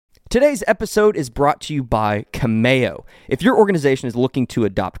Today's episode is brought to you by Cameo. If your organization is looking to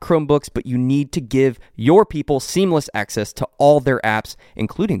adopt Chromebooks, but you need to give your people seamless access to all their apps,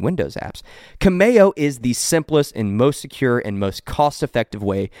 including Windows apps, Cameo is the simplest and most secure and most cost-effective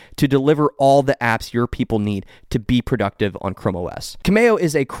way to deliver all the apps your people need to be productive on Chrome OS. Cameo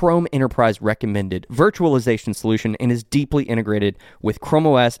is a Chrome Enterprise recommended virtualization solution and is deeply integrated with Chrome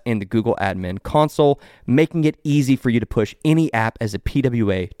OS and the Google Admin Console, making it easy for you to push any app as a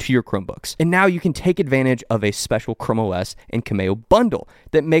PWA to your Chromebooks. And now you can take advantage of a special Chrome OS and Cameo bundle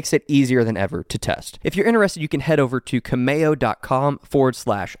that makes it easier than ever to test. If you're interested, you can head over to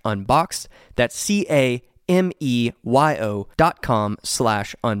cameo.com/unboxed. That's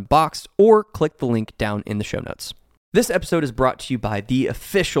cameo.com/unboxed, or click the link down in the show notes. This episode is brought to you by the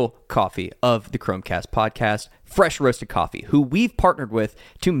official coffee of the Chromecast podcast, Fresh Roasted Coffee, who we've partnered with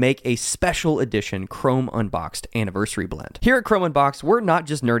to make a special edition Chrome Unboxed anniversary blend. Here at Chrome Unboxed, we're not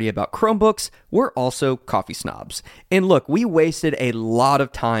just nerdy about Chromebooks, we're also coffee snobs. And look, we wasted a lot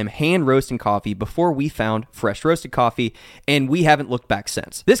of time hand roasting coffee before we found Fresh Roasted Coffee, and we haven't looked back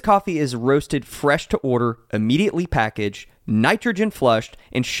since. This coffee is roasted fresh to order, immediately packaged, nitrogen flushed,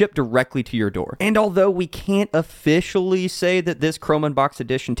 and shipped directly to your door. And although we can't officially say that this Chrome Unboxed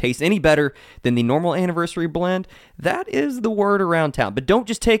edition tastes any better than the normal anniversary blend, that is the word around town. But don't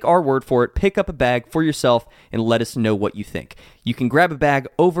just take our word for it. Pick up a bag for yourself and let us know what you think. You can grab a bag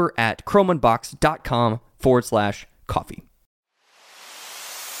over at chromeunboxed.com/coffee.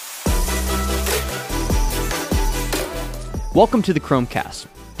 Welcome to the Chromecast,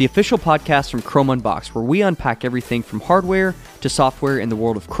 the official podcast from Chrome Unboxed, where we unpack everything from hardware to software in the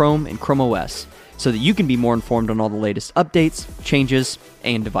world of Chrome and Chrome OS, so that you can be more informed on all the latest updates, changes,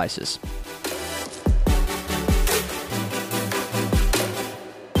 and devices.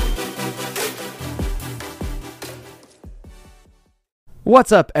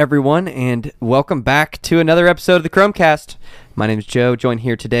 What's up, everyone, and welcome back to another episode of the Chromecast. My name is Joe, joined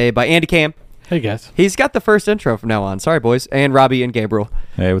here today by Andy Cam. Hey, guys. He's got the first intro from now on. Sorry, boys. And Robby and Gabriel.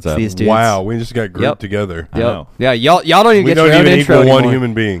 Hey, what's up? These dudes. Wow, we just got grouped together. Yep. I know. Yeah, y'all don't even We get don't your own even intro equal anymore. one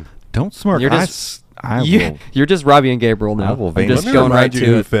human being. Don't smirk. You're You're just Robby and Gabriel now. I will I'm just Let me going right remind you to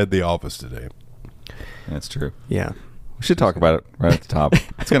who it. fed the office today. That's true. Yeah. We should talk about it right at the top.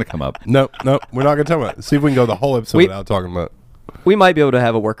 It's going to come up. Nope, we're not going to talk about it. See if we can go the whole episode without talking about it. We might be able to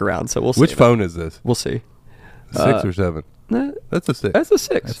have a workaround, so we'll see. Which phone is this? We'll see. 6 or 7? That's a 6. That's a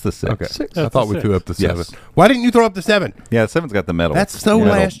 6. That's the 6. Okay. Six. I That's thought a we 6. threw up the 7. Yes. Why didn't you throw up the 7? Yeah, 7's got the metal. That's so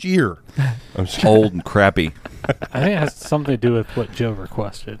Metal. last year. I'm just Old and crappy. I think it has something to do with what Joe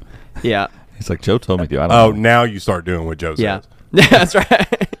requested. Yeah. He's like, Joe told me to. I don't Oh, know. now you start doing what Joe Yeah. says. Yeah, that's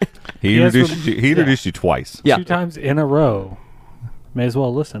right. He He has introduced you. He introduced you twice. Yeah. 2 times in a row. May as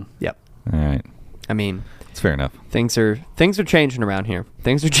well listen. Yep. All right. I mean, It's fair enough. things are changing around here.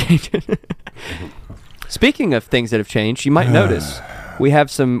 Things are changing. Speaking of things that have changed, you might notice we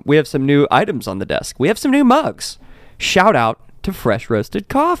have some new items on the desk. We have some new mugs. Shout out to Fresh Roasted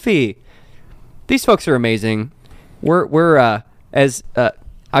Coffee. These folks are amazing. I got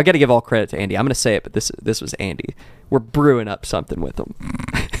to give all credit to Andy. I'm going to say it, but this was Andy. We're brewing up something with them.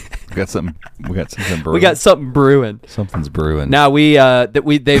 We got something brewing. We got something brewing. Something's brewing. Now they've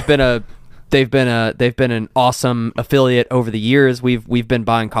been an awesome affiliate over the years. We've been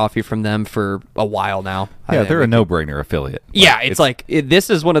buying coffee from them for a while now. Yeah, they're a no-brainer affiliate. Yeah, this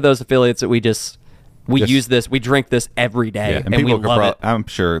is one of those affiliates that we use this, we drink this every day, Yeah, and we people love it. I'm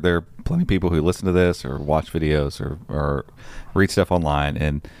sure there are plenty of people who listen to this or watch videos or read stuff online,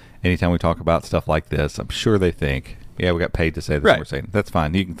 and anytime we talk about stuff like this, I'm sure they think, yeah, we got paid to say this, Right. and we're saying that's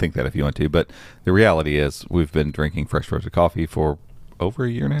fine. You can think that if you want to, but the reality is we've been drinking fresh roasted coffee for over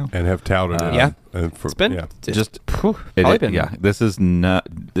a year now. And have touted it. Yeah. And for, It's been yeah. probably been. Yeah, this is not.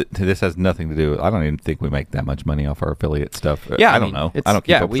 This has nothing to do with. I don't even think we make that much money off our affiliate stuff. Yeah, I don't know. I don't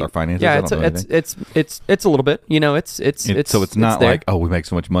keep up with our finances. Yeah, I don't know anything. it's a little bit. You know, it's so it's not there. like, oh, we make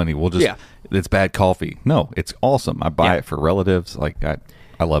so much money. We'll just. Yeah. It's bad coffee. No, it's awesome. I buy Yeah. it for relatives. Like I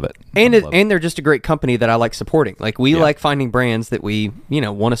love it. And I love it. and they're just a great company that I like supporting. Like we like finding brands that we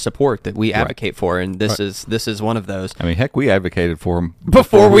want to support, that we advocate for, and this is one of those. I mean, heck, we advocated for them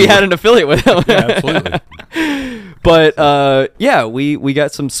Before we had an affiliate with them. Yeah, absolutely. But we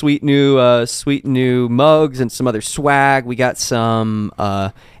got some sweet new mugs and some other swag. We got some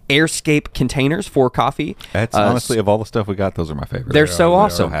Airscape containers for coffee. That's honestly, of all the stuff we got, those are my favorite. They're so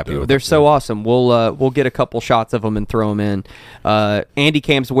awesome. So happy with They're them. so awesome. We'll get a couple shots of them and throw them in. Andy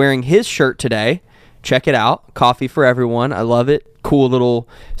Cam's wearing his shirt today. check it out. Coffee for everyone. I love it. Cool little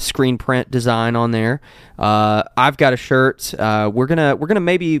screen print design on there. I've got a shirt. We're gonna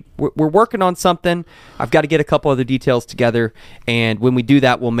we're working on something. I've got to get a couple other details together, and when we do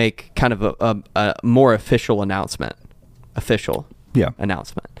that, we'll make kind of a more official announcement.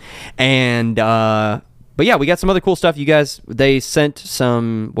 Announcement. And but yeah, we got some other cool stuff. You guys, they sent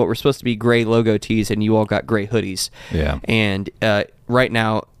some what were supposed to be gray logo tees, and you all got gray hoodies. Yeah. And right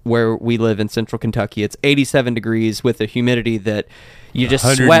now, where we live in Central Kentucky, it's 87 degrees with a humidity that you just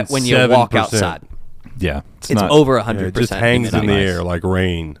sweat when you walk 107%. outside. Yeah. It's not over 100%. It just hangs in the humidity. air like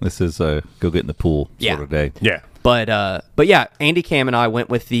rain. This is a go get in the pool sort of day. Yeah. But yeah, Andy, Cam, and I went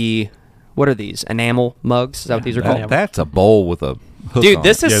with the, what are these? Enamel mugs? Is that what these are called? That's a bowl with a hook Dude, on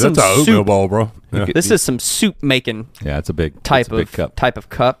this it. is Yeah, some that's an oatmeal soup. bowl, bro. Yeah. This is some soup making Yeah, it's a big type it's a big cup. type of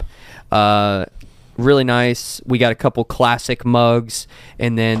cup. Really nice. We got a couple classic mugs,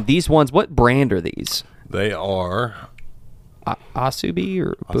 and then these ones. What brand are these? They are Asubi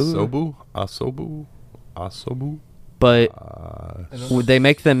or Boo? Asobu. But they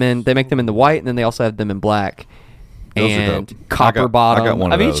make them in the white, and then they also have them in black. Those are And dope. copper bottom. I got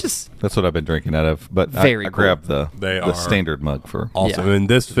one of mean, those. it's just That's what I've been drinking out of. But Very I cool. grabbed the They are standard mug for Awesome. Yeah. And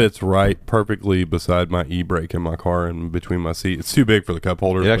this fits right perfectly beside my e-brake in my car and between my seat. It's too big for the cup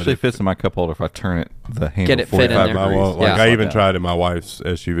holder. It but actually fits in my cup holder if I turn it the handle Get it fit in 45 there. I degrees. won't, like Yeah. I even that. tried in my wife's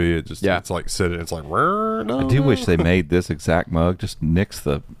SUV. It just Yeah. it's like sitting. It's like I do wish they made this exact mug. Just nix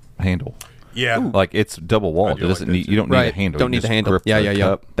the handle. yeah. Like it's double I walled. do It doesn't like that need. too. You don't need right. a handle. Don't You need the just handle. grip Yeah, the yeah, yeah.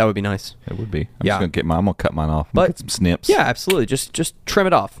 cup. That would be nice. It would be. I'm Yeah. just gonna get mine. I'm gonna cut mine off. But- Get some snips. Yeah, absolutely. Just trim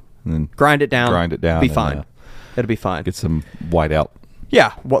it off. And then Grind it down. Be and, fine. It'll be fine. Get some white out.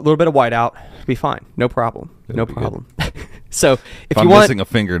 Yeah, a little bit of whiteout. Be fine. No problem. No be good. problem. So if I'm you want, missing a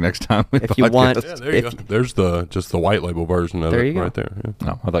finger next time. if you want- Yeah, there you If- go. There's just the white label version of There it you go. right there. Yeah.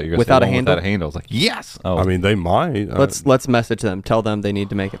 No, I thought you were Without a saying handle? without a handle. I was like, yes. Oh, I mean, they might. let's message them. Tell them they need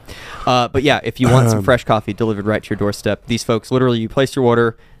to make it. But yeah, if you want some fresh coffee delivered right to your doorstep, these folks literally, you place your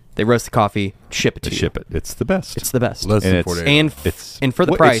order, they roast the coffee, ship it to they you. ship it. It's the best. It's the best. Less And than it's- 48 and hours. It's and for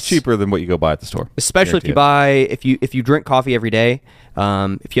the well, price, it's cheaper than what you go buy at the store. especially if you if you drink coffee every day.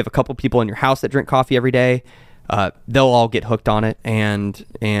 If you have a couple people in your house that drink coffee every day, they'll all get hooked on it, and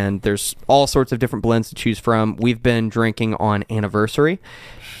there's all sorts of different blends to choose from. We've been drinking on Anniversary.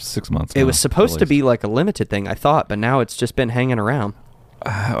 6 months. It now, was supposed at to be least. like a limited thing, I thought, but now it's just been hanging around.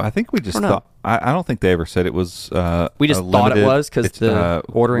 I think we just don't know. thought. I don't think they ever said it was. We just a thought it limited. was 'cause It's, the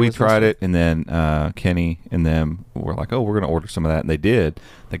ordering We was tried listed. it, and then Kenny and them were like, "Oh, we're going to order some of that," and they did.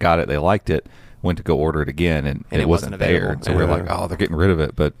 They got it. They liked it. Went to go order it again, and it it wasn't wasn't there. available. So we we're Yeah. like, "Oh, they're getting rid of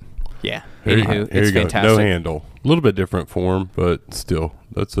it." But Yeah. Here you- Anywho, here it's you go. fantastic. No handle. A little bit different form, but still,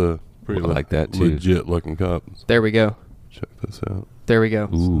 that's a pretty I like that, too. legit looking cup. There we go. Check this out. There we go.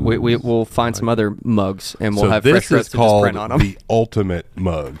 We'll find some other mugs, and we'll so have this fresh is roasted just called print on them. the ultimate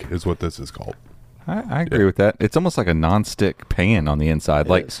mug. Is what this is called. I agree with that. It's almost like a non-stick pan on the inside.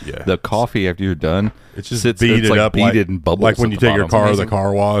 Like is. Yeah. the coffee after you're done, It's just sits, beaded it's like up, beaded like, and bubbles. like when at you the take your bottom. car to the Amazing.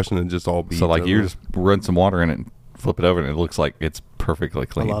 car wash and it just all beads. So like you over. just run some water in it and flip it over, and it looks like it's perfectly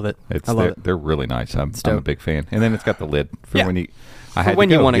clean. love it. It's I love they're, it. they're really nice. I'm a dope. big fan. And then it's got the lid for Yeah. when you. I For had when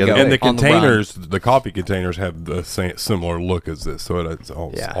to you go wanna the other go. day. and the on the run. containers, the coffee containers have the similar look as this, so it's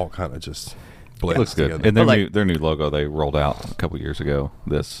all, Yeah. all kind of just It blends looks good. together. And their But, new like- their new logo they rolled out a couple years ago.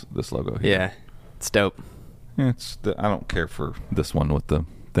 This logo here. Yeah. It's dope. Yeah, I don't care for this one with the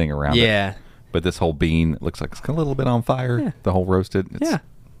thing around it. Yeah. But this whole bean looks like it's a little bit on fire. Yeah. The whole roasted. It's Yeah.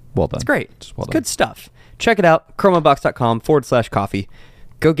 well done. It's great. Just well It's done. good stuff. Check it out. Chromobox.com/coffee.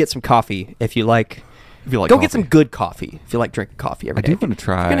 Go get some coffee if you like. If you like Go coffee. get some good coffee if you like drinking coffee every I day. do want to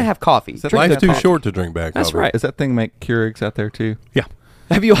try. If you're gonna have coffee. Is that drink like Life's that too coffee. short to drink back. That's coffee. right. Does that thing make Keurigs out there too? Yeah.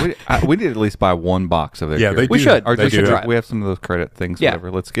 Have you? We need to at least buy one box of their. Yeah, they Keurigs. We do. should. Or They just should do. try it. we have some of those credit things. Yeah.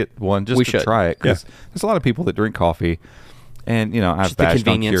 Whatever. Let's get one just We to should. try it because Yeah. there's a lot of people that drink coffee, and I've Just the bashed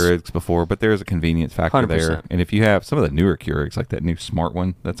on convenience. Keurigs before, but there is a convenience factor there. 100%. And if you have some of the newer Keurigs, like that new smart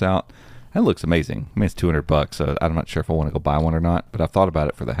one that's out, that looks amazing. I mean, it's $200, so I'm not sure if I want to go buy one or not. But I've thought about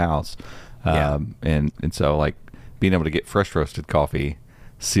it for the house, Yeah. and so like being able to get fresh roasted coffee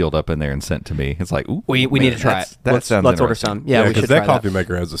sealed up in there and sent to me, it's like ooh, We man, need to try that's- it. That Let's sounds order interesting. some. Yeah, we because should that try coffee that.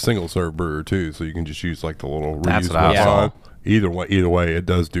 maker has a single serve brewer too, so you can just use like the little That's reusable what I saw. pod. Either way, it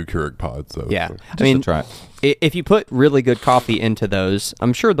does do Keurig pods. So Yeah. so- I mean, to try it. if you put really good coffee into those,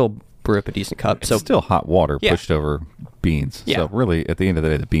 I'm sure they'll brew up a decent cup. It's So still hot water Yeah. pushed over beans. Yeah. So really, at the end of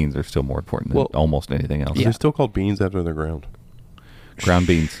the day, the beans are still more important than Well, almost anything else. Are they still called beans after they're ground? Ground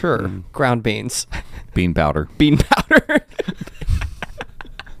beans, sure, ground beans, bean powder. bean powder.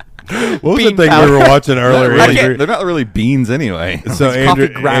 What was Bean the thing powder. we were watching earlier? I can't- They're not really beans anyway. So Coffee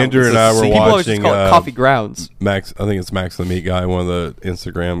grounds. Andrew and I were People always just watching call it coffee grounds. Max. I think it's Max the Meat Guy, one of the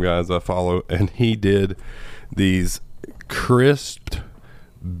Instagram guys I follow, and he did these crisped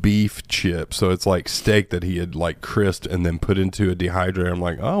beef chips. So it's like steak that he had like crisped and then put into a dehydrator. I'm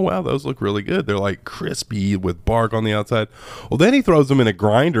like, oh wow, those look really good. They're like crispy with bark on the outside. Well, then he throws them in a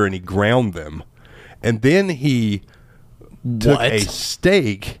grinder and he ground them, and then he took What? a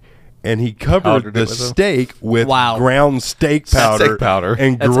steak and he covered Powdered the it with them? steak with Wow. ground steak powder, Steak powder.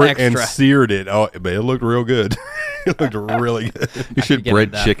 and That's and extra. seared it. Oh, but it looked real good. It looked really good. You should get bread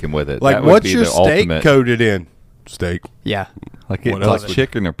into that. chicken with it. Like, That would what's be your the steak ultimate. coated in? Steak. Yeah. Like What it's else like would-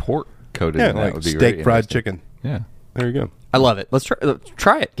 chicken or pork coated. Yeah, in that like would be steak very fried interesting. chicken. Yeah. There you go. I love it. Let's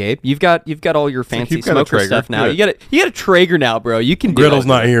try it, Gabe. You've got all your fancy you've got a smoker Traeger. stuff now. Good. You got a Traeger now, bro. You can do Griddle's it.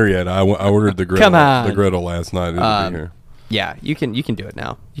 not here yet. I ordered the griddle. Come on. The griddle last night. It'll be here. Yeah, you can do it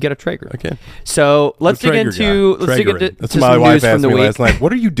now. You got a Traeger. Okay. So let's dig into That's to what my some wife news from asked the me week. last night.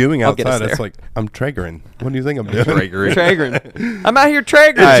 What are you doing I'll get us outside? It's there. like, I'm Traegering. What do you think I'm doing? Traeger. Traegering. I'm out here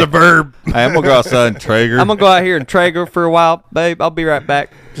Traegering. It's a verb. I'm gonna go outside and Traeger. I'm gonna go out here and Traeger for a while, babe. I'll be right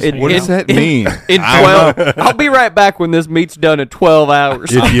back. hang What out. does that mean? In I don't 12, I'll be right back when this meat's done in 12 hours.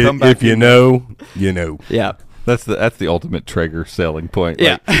 If you know, you know. Yeah. That's the ultimate Traeger selling point.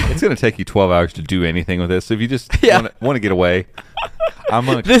 Yeah. Like, it's going to take you 12 hours to do anything with this. So if you just Yeah. want to get away, I'm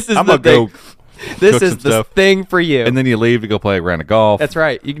gonna This is I'm the gonna go This cook is some the stuff. thing for you. and then you leave to go play a round of golf. That's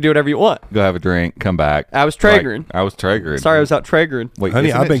right. You can do whatever you want. Go have a drink, come back. I was Traegering. I was Traegering. Sorry, I was out Traegering. Wait, Honey,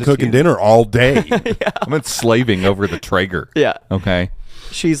 isn't I've it been just cooking you? dinner all day. I'm enslaving over the Traeger. Yeah. Okay.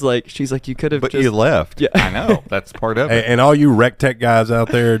 She's like, you could have But just. you left. Yeah. I know. That's part of it. And all you RecTech guys out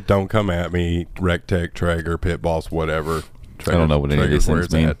there, don't come at me. RecTech, Traeger, Pit Boss, whatever. I don't know what any of these Traeger's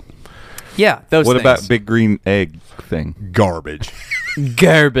things where mean. it's Yeah, those What things. about big green egg thing? at. Garbage.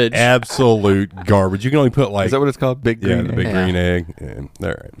 Garbage. Absolute garbage. You can only put like Is that what it's called? Big green the egg? big Yeah. green egg. And, all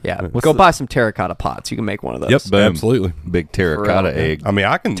right. Yeah. What's Go the- buy some terracotta pots. You can make one of those. Yep. Boom. Absolutely. Big terracotta For real. egg. I mean,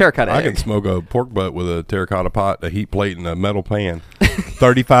 I can Terracotta I can egg. smoke a pork butt with a terracotta pot, a heat plate, and a metal pan.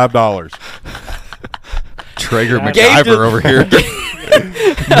 $35. Traeger Yeah. Gabe MacGyver just- over here.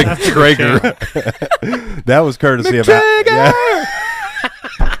 Big Traeger. That was courtesy of yeah.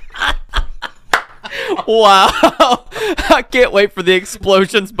 Wow. I can't wait for the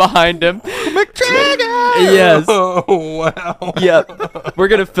explosions behind him. Yes. Oh wow. Yep. We're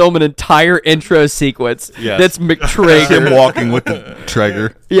going to film an entire intro sequence. Yes. That's Him McTraeger. walking with the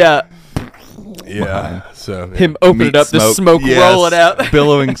Traeger. Yeah. Yeah. So Him opening Meat up, the smoke Yes. rolling out.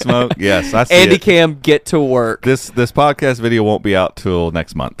 Billowing smoke. Yes, I see Andy it. Cam, get to work. This podcast video won't be out till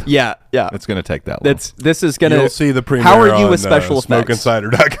next month. Yeah. Yeah. It's going to take that long. This is going to. you'll see the premiere. How are you on, with special effects?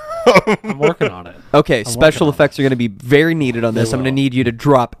 SmokeInsider.com. I'm working on it. Okay, special working on effects are going to be very needed on this. They I'm going to will. need you to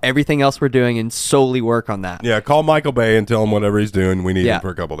drop everything else we're doing and solely work on that. Yeah, call Michael Bay and tell him whatever he's doing. We need Yeah. him for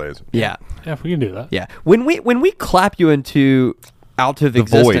a couple days. Yeah. Yeah, if we can do that. Yeah. When we clap you into out of void.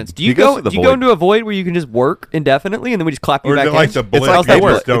 existence, do you He goes to the do you go void. into a void where you can just work indefinitely and then we just clap you Or back is it like in? the It's blip? like How's that Apex.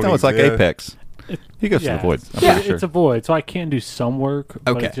 work? Don't No, it's like exist. Apex. He goes to the void. I'm Yeah. pretty sure. It's a void, so I can do some work,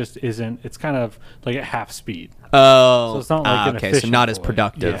 but Okay. it just isn't. It's kind of like at half speed. Oh, So it's not like an okay, so efficient not as void.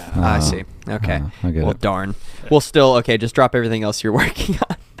 productive. Yeah. I see. Okay. I get Well, it. darn. Well, still okay. Just drop everything else you're working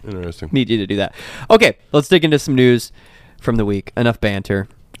on. Interesting. Need you to do that. Okay, let's dig into some news from the week. Enough banter.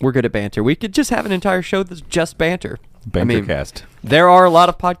 We're good at banter. We could just have an entire show that's just banter. I mean, Bantercast. there are a lot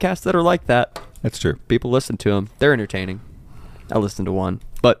of podcasts that are like that. That's true. People listen to them. They're entertaining. I listened to one.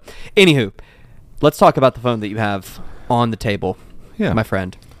 But anywho, let's talk about the phone that you have on the table. Yeah. My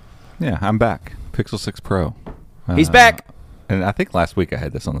friend. Yeah, I'm back. Pixel 6 Pro. He's back. And I think last week I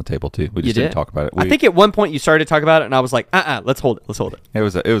had this on the table too. We You just did didn't talk about it. I think at one point you started to talk about it, and I was like, let's hold it. Let's hold it. it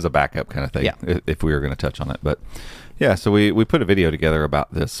was a backup kind of thing. Yeah. If we were going to touch on it, but yeah. So we put a video together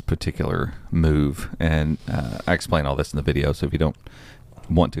about this particular move, and I explain all this in the video. So if you don't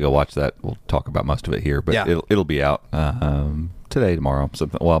want to go watch that, we'll talk about most of it here. But Yeah. it'll be out today, tomorrow. So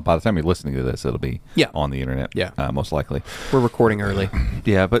well, by the time you're listening to this, it'll be Yeah. on the internet. Yeah. Most likely. We're recording early.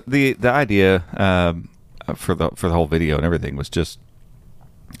 Yeah, but the idea for the whole video and everything was just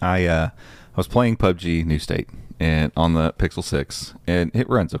I was playing PUBG New State and on the Pixel 6, and it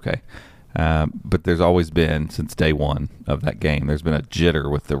runs okay. But there's always been, since day one of that game, there's been a jitter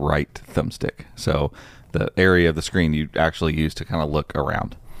with the right thumbstick. So the area of the screen you actually use to kind of look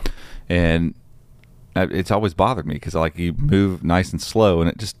around, and it's always bothered me because like you move nice and slow, and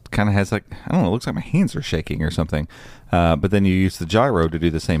it just kind of has like, I don't know, it looks like my hands are shaking or something. But then you use the gyro to do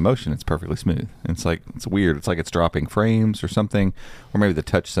the same motion. It's perfectly smooth. And it's like, it's weird. It's like it's dropping frames or something, or maybe the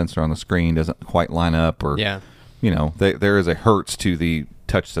touch sensor on the screen doesn't quite line up, or Yeah. you know, there is a hertz to the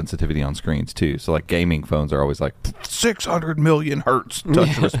touch sensitivity on screens too. So like gaming phones are always like 600 million hertz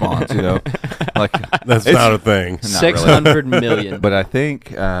touch response. Like That's not a thing. Not 600 million. But I think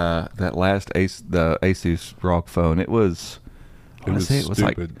that last the Asus ROG phone, it was. It was it was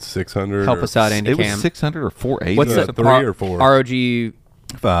like stupid. 600. Help us out, Andy it was Cam. 600 or 480. What's Yeah, the 3 or 4?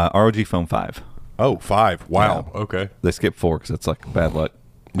 ROG? ROG Phone 5. Oh, 5. Wow. Yeah. Okay. They skipped 4 because it's like bad luck.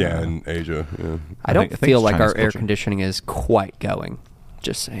 Yeah, in Asia. Yeah. I don't think feel it's like our Chinese air culture. conditioning is quite going.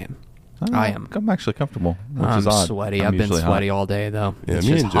 Just saying. I am. I'm actually comfortable, which I'm is odd. sweaty. I'm I've been usually sweady hot. all day though. Yeah, It's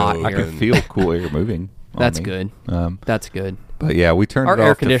me just and hot Joe I here. can feel cool air moving. on That's me. good. That's good. But yeah, we turned Our it off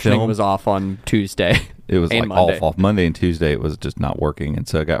air to conditioning film. was off on Tuesday. It was and like Monday. off Monday and Tuesday. It was just not working, and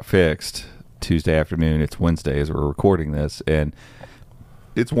so it got fixed Tuesday afternoon. It's Wednesday as we're recording this, and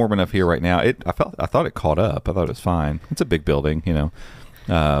it's warm enough here right now. I thought it caught up. I thought it was fine. It's a big building,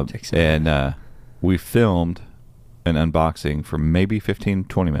 Takes a and we filmed an unboxing for maybe 15,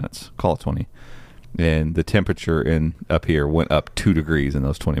 20 minutes. Call it 20. And the temperature up here went up 2 degrees in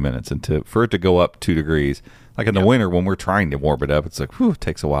those 20 minutes. And for it to go up 2 degrees, like in the winter when we're trying to warm it up, it's like, whew, it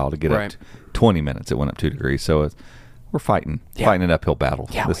takes a while to get Right. up. 20 minutes, it went up 2 degrees. So we're fighting an uphill battle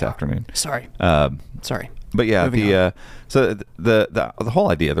this we are. afternoon. Sorry. Sorry. But yeah, Moving on. so the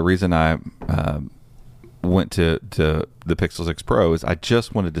whole idea, the reason I went to the Pixel 6 Pro is I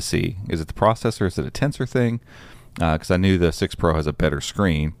just wanted to see, is it the processor, is it a tensor thing? Because I knew the 6 Pro has a better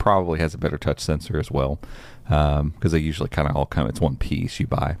screen, probably has a better touch sensor as well, because they usually kind of all come, it's one piece you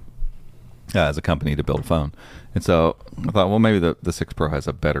buy as a company to build a phone. And so I thought, well, maybe the 6 Pro has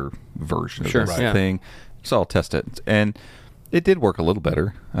a better version of Sure, this yeah. thing. So I'll test it. And it did work a little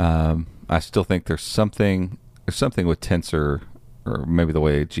better. I still think there's something with tensor, or maybe the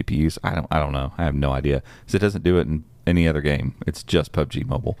way GPUs. I don't know. I have no idea. Because it doesn't do it in any other game. It's just PUBG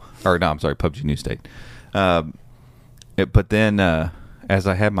Mobile, or no, I'm sorry, PUBG New State. But then as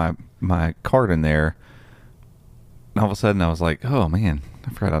I had my card in there, all of a sudden I was like, oh man,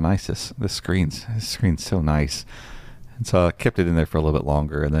 I forgot how nice this screen's so nice. And so I kept it in there for a little bit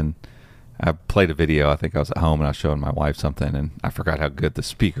longer, and then I played a video. I think I was at home and I was showing my wife something, and I forgot how good the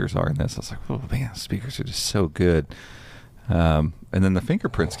speakers are in this. I was like, oh man, the speakers are just so good. And then the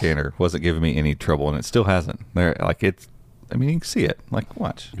fingerprint scanner wasn't giving me any trouble, and it still hasn't. You can see it. Like,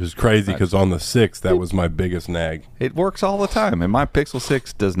 watch. It was crazy because on the 6, that was my biggest nag. It works all the time, and my Pixel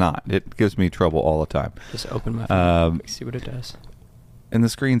 6 does not. It gives me trouble all the time. Just open my phone. See what it does. And the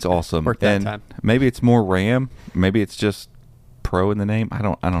screen's awesome. Worked that and time. maybe it's more RAM. Maybe it's just Pro in the name. I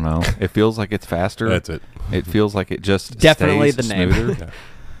don't know. It feels like it's faster. That's it. It feels like it just Definitely stays the name. smoother.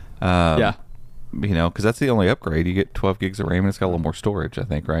 Yeah. Because that's the only upgrade. You get 12 gigs of RAM, and it's got a little more storage, I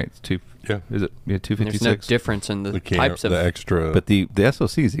think, right? It's is it 256? There's no difference in the types of. the extra. But the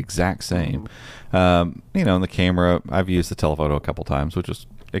SoC is the exact same. And the camera, I've used the telephoto a couple times, which was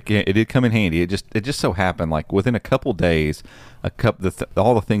it did come in handy. It just so happened, like within a couple days,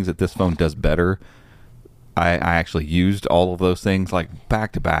 all the things that this phone does better, I actually used all of those things like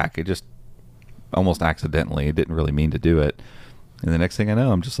back to back. It just almost accidentally. It didn't really mean to do it. And the next thing I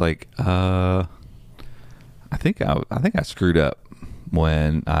know, I'm just like, I think I screwed up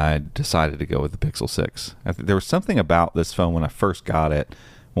when I decided to go with the Pixel 6. There was something about this phone when we first got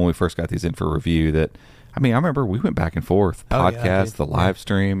these in for review that, I remember we went back and forth, podcast, the live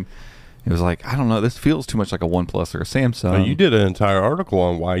stream. It was like, I don't know, this feels too much like a OnePlus or a Samsung. you did an entire article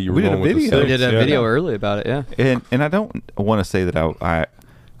on why you were We did going a with the video. 6. We did a video early about it. Yeah. And I don't want to say that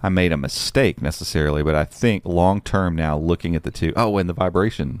I made a mistake necessarily, but I think long term now, looking at the two, and the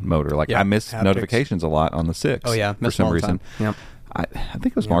vibration motor, like I miss haptics. notifications a lot on the 6. Oh yeah. for Missed some all the reason. time. Yep. I think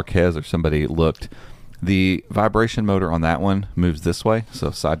it was Marquez or somebody looked. The vibration motor on that one moves this way, so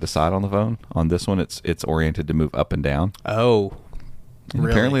side to side on the phone. On this one, it's oriented to move up and down. Oh. And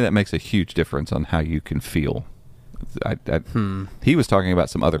Really? apparently that makes a huge difference on how you can feel. He was talking about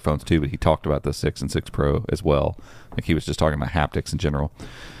some other phones too, but he talked about the 6 and 6 Pro as well. Like he was just talking about haptics in general.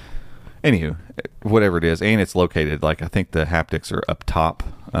 Anywho, whatever it is, and it's located, like I think the haptics are up top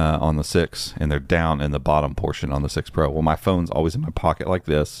on the 6, and they're down in the bottom portion on the 6 Pro. Well, my phone's always in my pocket like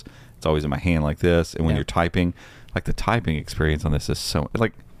this. It's always in my hand like this. And when you're typing, like the typing experience on this is so,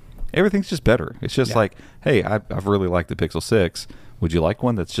 like, everything's just better. It's just like, hey, I've really liked the Pixel 6. Would you like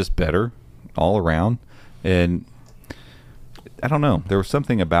one that's just better all around? And I don't know. There was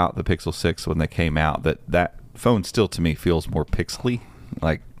something about the Pixel 6 when they came out that phone still to me feels more pixely.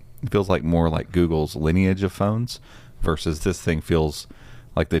 Like, it feels like more like Google's lineage of phones versus this thing feels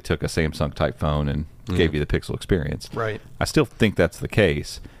like they took a Samsung type phone and gave you the Pixel experience. Right. I still think that's the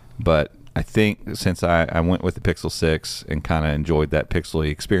case, but I think since I went with the Pixel 6 and kind of enjoyed that pixely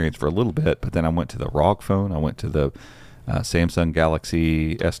experience for a little bit, but then I went to the ROG phone, I went to the Samsung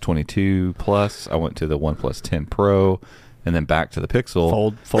Galaxy S22 Plus. I went to the OnePlus 10 Pro, and then back to the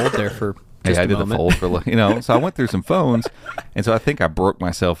Pixel. Fold there for just I a did moment. the fold for so I went through some phones, and so I think I broke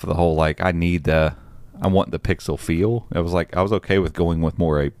myself for the whole I want the Pixel feel. I was okay with going with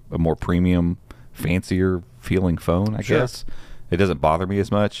a more premium, fancier feeling phone. I guess it doesn't bother me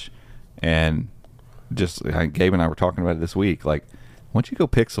as much, and just Gabe and I were talking about it this week. Like, once you go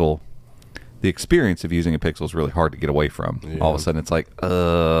Pixel, the experience of using a Pixel is really hard to get away from. Yeah. All of a sudden, it's like,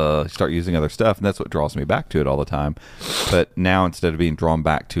 you start using other stuff, and that's what draws me back to it all the time. But now, instead of being drawn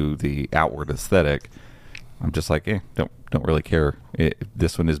back to the outward aesthetic, I'm just like, don't really care.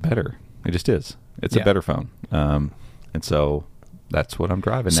 This one is better. It just is. It's a better phone. And so that's what I'm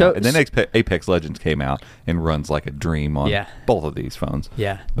driving now. And then Apex Legends came out and runs like a dream on both of these phones.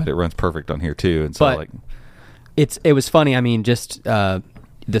 Yeah. But it runs perfect on here too. And so it was funny. I mean, just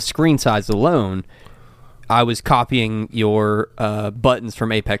the screen size alone, I was copying your buttons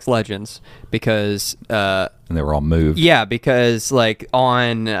from Apex Legends because and they were all moved. Yeah, because like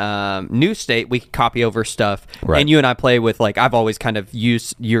on New State we could copy over stuff, and you and I play with I've always kind of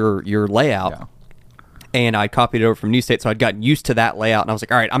used your layout. Yeah. And I copied it over from New State, so I'd gotten used to that layout. And I was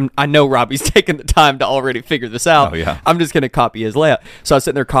like, all right, I know Robby's taken the time to already figure this out. Oh, yeah. I'm just going to copy his layout. So I was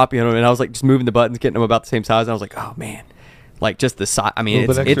sitting there copying them, and I was just moving the buttons, getting them about the same size. And I was like, oh, man. Just the size. I mean,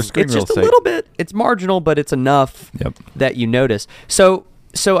 it's just a little bit. It's marginal, but it's enough that you notice. So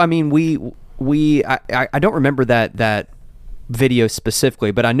I mean, I don't remember that video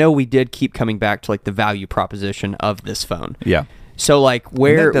specifically, but I know we did keep coming back to the value proposition of this phone. Yeah. So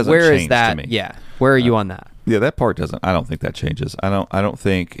where is that? To me. Yeah. Where are you on that? Yeah, that part doesn't. I don't think that changes. I don't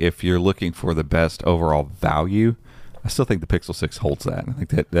think if you're looking for the best overall value, I still think the Pixel 6 holds that. I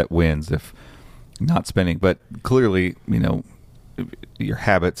think that wins if not spending. But clearly, your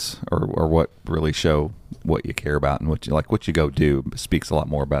habits are what really show what you care about and what you go do speaks a lot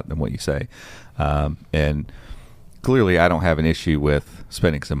more about than what you say. And clearly, I don't have an issue with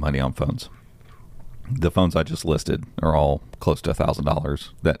spending some money on phones. The phones I just listed are all close to $1,000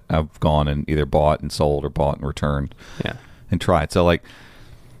 that I've gone and either bought and sold or bought and returned and tried. So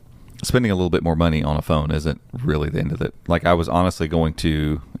spending a little bit more money on a phone isn't really the end of it. I was honestly going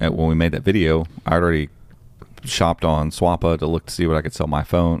to, when we made that video, I already shopped on Swappa to look to see what I could sell my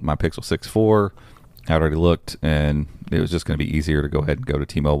Pixel 6 for. I already looked, and it was just going to be easier to go ahead and go to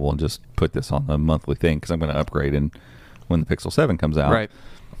T-Mobile and just put this on the monthly thing because I'm going to upgrade when the Pixel 7 comes out. Right.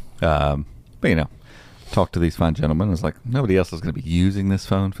 But talk to these fine gentlemen. It's like nobody else is going to be using this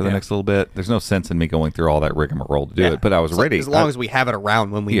phone for the next little bit. There's no sense in me going through all that rigmarole to do it. But I was ready. As long as we have it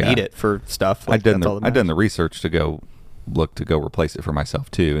around when we need it for stuff. I'd done the research to go replace it for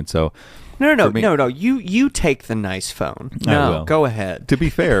myself too, and so. No. You take the nice phone. No, go ahead. To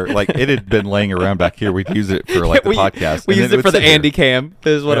be fair, it had been laying around back here. We'd use it for the podcast. We used it for the Andy Cam.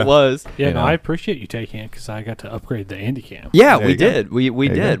 Is what it was. Yeah, no, I appreciate you taking it because I got to upgrade the Andy Cam. Yeah, we did. We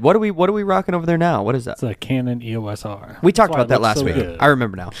did. What are we rocking over there now? What is that? It's a Canon EOS R. We talked about that last week. Good. I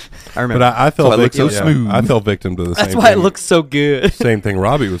remember now. But I felt victim. so smooth. I fell victim to the same. That's why thing. it looks so good. Same thing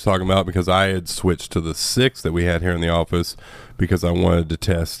Robby was talking about because I had switched to the 6 that we had here in the office because I wanted to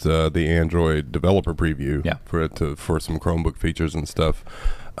test the Android developer preview for some Chromebook features and stuff.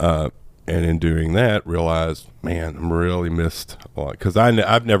 And in doing that, realized, man, I'm really missed a lot because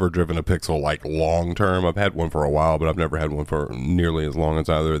I've never driven a Pixel long term. I've had one for a while, but I've never had one for nearly as long as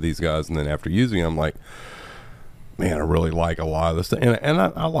either of these guys. And then after using them, I'm like, man, I really like a lot of this stuff. And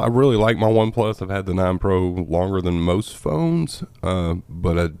I really like my OnePlus. I've had the 9 Pro longer than most phones,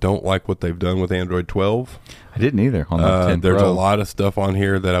 but I don't like what they've done with Android 12. I didn't either on the 10 There's Pro. a lot of stuff on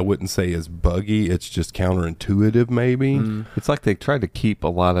here that I wouldn't say is buggy. It's just counterintuitive, maybe. It's like they tried to keep a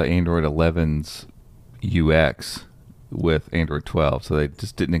lot of Android 11's UX with Android 12, so they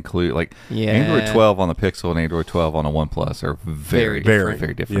just didn't include Android 12 on the Pixel and Android 12 on a OnePlus are very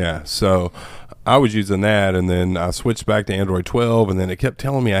different. Yeah, so I was using that, and then I switched back to Android 12, and then it kept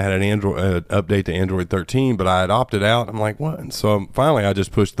telling me I had an Android update to Android 13, but I had opted out. I'm like, what? And so finally, I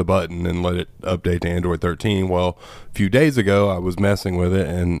just pushed the button and let it update to Android 13. Well, a few days ago, I was messing with it,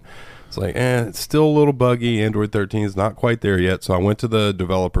 and it's like, it's still a little buggy. Android 13 is not quite there yet. So I went to the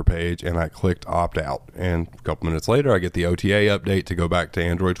developer page, and I clicked opt out. And a couple minutes later, I get the OTA update to go back to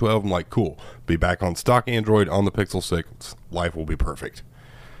Android 12. I'm like, cool. Be back on stock Android on the Pixel 6. Life will be perfect.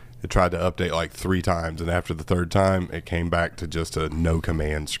 It tried to update 3 times, and after the 3rd time, it came back to just a no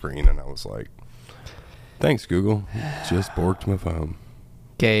command screen, and I was like, thanks, Google. Just borked my phone.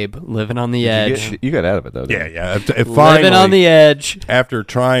 Gabe, living on the edge. You got out of it, though. Yeah. Living on the edge. After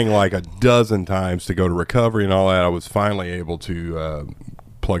trying a dozen times to go to recovery and all that, I was finally able to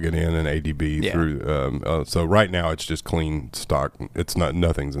plug it in ADB through. So right now it's just clean stock. It's not,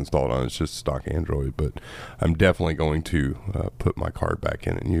 nothing's installed on it. It's just stock Android. But I'm definitely going to put my card back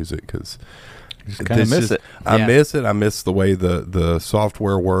in and use it because kind of miss it. I miss it. I miss the way the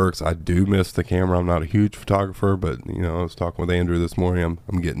software works. I do miss the camera. I'm not a huge photographer, but I was talking with Andrew this morning.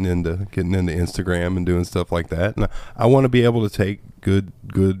 I'm getting into Instagram and doing stuff like that, and I want to be able to take good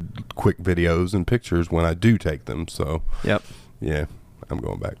quick videos and pictures when I do take them. So yeah, I'm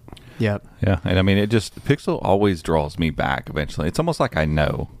going back. Yep. Yeah, and I mean, Pixel always draws me back eventually. It's almost like I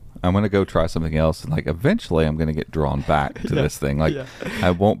know I'm going to go try something else, and like eventually I'm going to get drawn back to this thing. Like I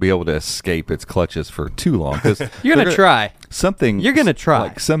won't be able to escape its clutches for too long because you're going to try something. You're going to try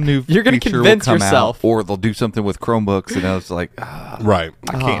like some new. You're going to convince yourself, or they'll do something with Chromebooks, and I was like, right,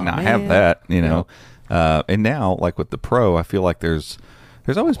 I can't not have that, And now, like with the Pro, I feel like there's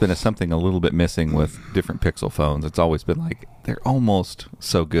always been something a little bit missing with different Pixel phones. It's always been like they're almost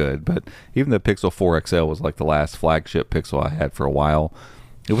so good, but even the Pixel 4 XL was like the last flagship Pixel I had for a while.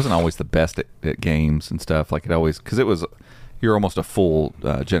 It wasn't always the best at games and stuff. Like it always, because you're almost a full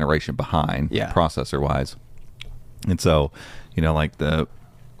generation behind processor wise. And so, like the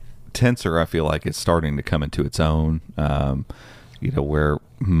Tensor, I feel like it's starting to come into its own, where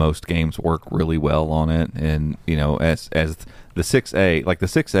most games work really well on it. And, as the 6A, like the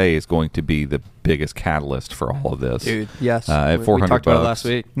 6A is going to be the biggest catalyst for all of this. Dude, yes. At $400 we talked about it last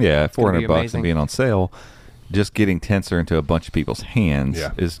week. Yeah, $400 and being on sale. Just getting Tensor into a bunch of people's hands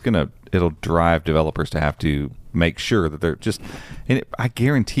is it'll drive developers to have to make sure that they're just, and I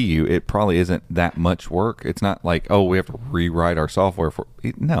guarantee you it probably isn't that much work. It's not like, oh, we have to rewrite our software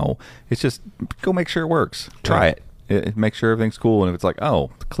no, it's just go make sure it works. Try it. Make sure everything's cool. And if it's like,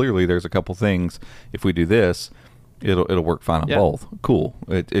 oh, clearly there's a couple things, if we do this, it'll work fine on both. Cool.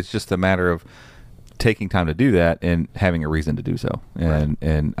 It's just a matter of taking time to do that and having a reason to do so.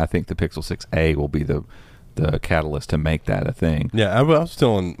 And I think the Pixel 6a will be the catalyst to make that a thing. Yeah, I was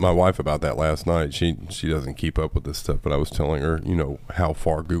telling my wife about that last night. She doesn't keep up with this stuff, but I was telling her, how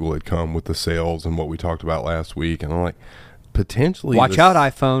far Google had come with the sales and what we talked about last week, and I'm like, potentially watch out,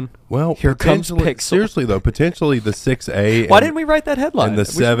 iPhone. Well, here comes Pixel. Seriously though, potentially the 6a. Why didn't we write that headline? And the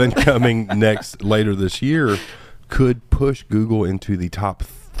 7 coming later this year could push Google into the top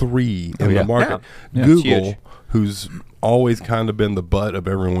 3 in the market. Yeah. Google, who's always kind of been the butt of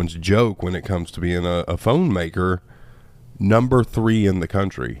everyone's joke when it comes to being a phone maker, number 3 in the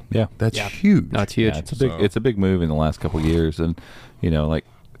country. Yeah, that's huge. No, it's huge. Yeah, it's a big move in the last couple of years, and like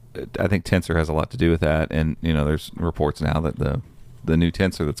I think Tensor has a lot to do with that. And there's reports now that the new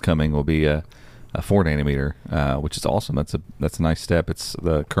Tensor that's coming will be a 4 nanometer, which is awesome. That's a nice step. It's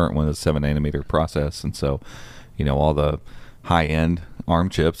the current one is 7 nanometer process, and so all the high end ARM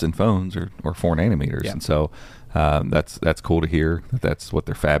chips in phones are 4 nanometers, and so. That's cool to hear. That's what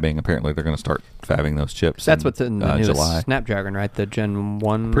they're fabbing. Apparently, they're going to start fabbing those chips. That's what's in the newest July. Snapdragon, right? The Gen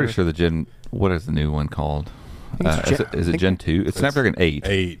 1. I'm pretty sure the Gen. What is the new one called? Is it Gen 2? It's Snapdragon 8.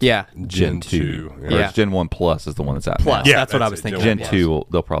 8. Yeah. Gen 2. Yeah. Whereas Gen 1 Plus is the one that's out Plus. now. Yeah, that's what I was thinking. Gen 2,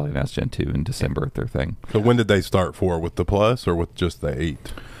 they'll probably announce Gen 2 in December at their thing. So when did they start with the Plus or with just the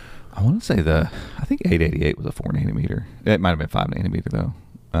 8? I want to say I think 888 was a 4 nanometer. It might have been 5 nanometer though,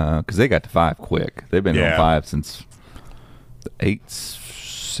 because they got to 5 quick. They've been on 5 since. The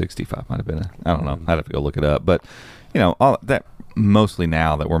 865 might have been. I don't know. I'd have to go look it up. But all that mostly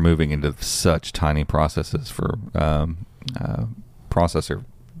now that we're moving into such tiny processes for processor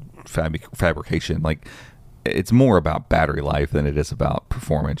fabrication, like it's more about battery life than it is about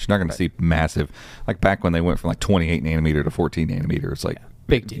performance. You're not going to see massive, like back when they went from like 28 nanometer to 14 nanometer. It's like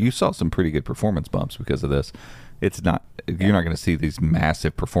big deal. You saw some pretty good performance bumps because of this. It's not. You're not going to see these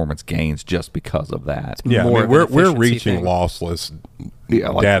massive performance gains just because of that. Yeah, we're reaching lossless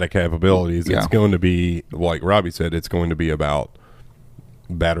data capabilities. Yeah. It's going to be, like Robby said, it's going to be about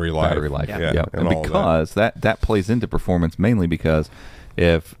battery life. Yeah. And because that plays into performance mainly because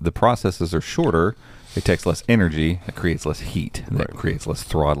if the processes are shorter, it takes less energy, it creates less heat, that creates less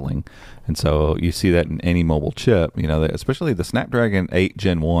throttling. And so you see that in any mobile chip, especially the Snapdragon 8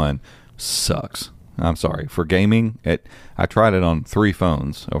 Gen 1 sucks. I'm sorry. For gaming, I tried it on 3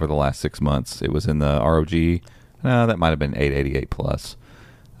 phones over the last 6 months. It was in the ROG. No, that might have been 888 Plus.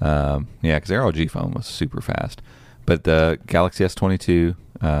 Because the ROG phone was super fast. But the Galaxy S22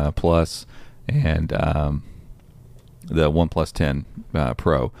 Plus and the OnePlus 10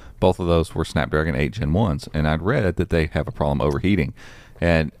 Pro, both of those were Snapdragon 8 Gen 1s. And I'd read that they have a problem overheating.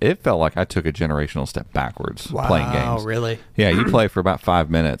 And it felt like I took a generational step backwards playing games. Wow, really? Yeah, you play for about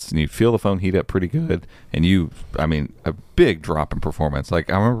 5 minutes, and you feel the phone heat up pretty good, and a big drop in performance.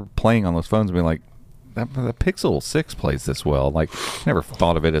 Like, I remember playing on those phones and being like, the Pixel 6 plays this well. Like, never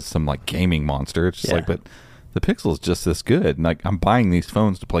thought of it as some like gaming monster. It's just like, but the Pixel is just this good. And like, I'm buying these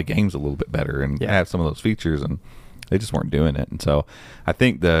phones to play games a little bit better and have some of those features, and they just weren't doing it. And so I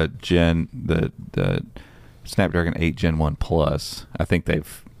think the Snapdragon 8 Gen 1 Plus, I think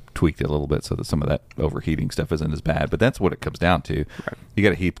they've tweaked it a little bit so that some of that overheating stuff isn't as bad. But that's what it comes down to. Right. You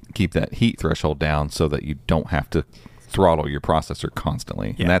got to keep that heat threshold down so that you don't have to throttle your processor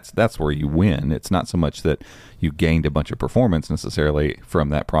constantly. And that's where you win. It's not so much that you gained a bunch of performance necessarily from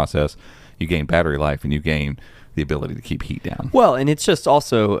that process. You gain battery life, and you gain the ability to keep heat down. Well, and it's just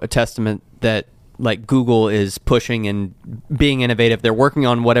also a testament that like Google is pushing and being innovative. They're working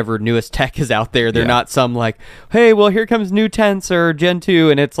on whatever newest tech is out there. They're not some like, hey, well, here comes new Tensor Gen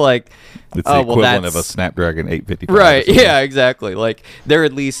 2, and it's like, it's the equivalent of a Snapdragon 855. Right, yeah, exactly. Like, they're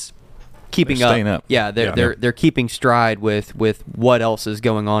at least keeping up. Yeah, they're keeping stride with what else is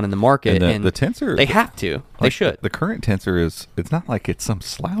going on in the market. And the Tensor, they have to. They should. The current Tensor it's not like it's some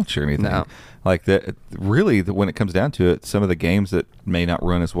slouch or anything. No. Like that, really, when it comes down to it, some of the games that may not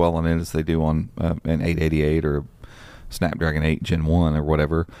run as well on it as they do on an 888 or Snapdragon 8 Gen 1 or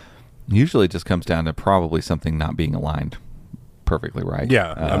whatever, usually just comes down to probably something not being aligned perfectly right.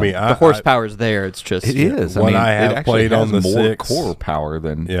 Yeah, I mean, the horsepower's there. It's just it is. What I have played on the more 6 core power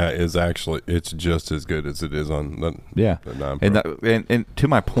than it's just as good as it is on the 9 Pro. And to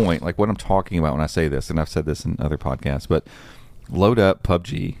my point, like what I'm talking about when I say this, and I've said this in other podcasts, but load up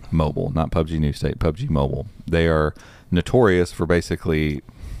PUBG Mobile, not PUBG New State, PUBG Mobile. They are notorious for basically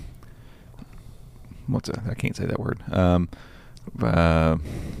I can't say that word.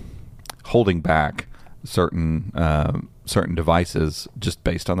 Holding back certain devices just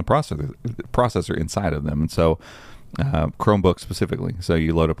based on the processor inside of them. And so Chromebook specifically. So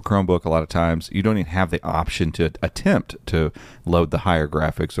you load up a Chromebook, a lot of times you don't even have the option to attempt to load the higher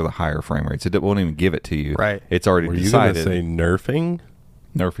graphics or the higher frame rates. It won't even give it to you. Right. It's already decided. Were you going to say nerfing?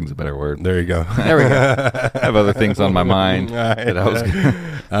 Nerfing's a better word. There you go. There we go. I have other things on my mind that I was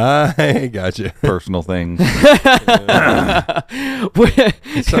I got you. Personal things.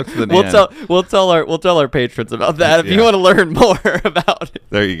 We'll tell our patrons about that if you want to learn more about it.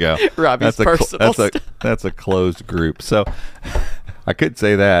 There you go. Robby's personal stuff. That's a closed group. So I could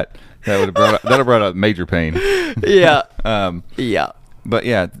say that would have brought up major pain. Yeah. Yeah. But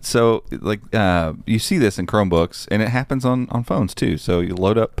yeah, so like you see this in Chromebooks, and it happens on phones too. So you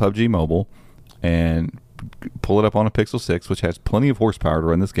load up PUBG Mobile and pull it up on a Pixel 6, which has plenty of horsepower to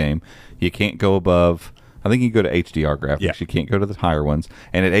run this game. You can't go above, I think you can go to HDR graphics. Yeah. You can't go to the higher ones.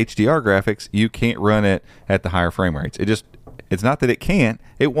 And at HDR graphics, you can't run it at the higher frame rates. It's not that it can't,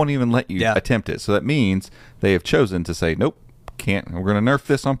 it won't even let you attempt it. So that means they have chosen to say, nope, can't. We're going to nerf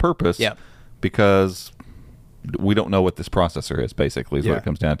this on purpose because we don't know what this processor is, basically, is what it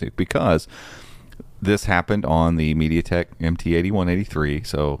comes down to. Because this happened on the MediaTek MT8183,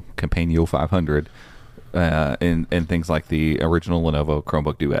 so Companion 500, and things like the original Lenovo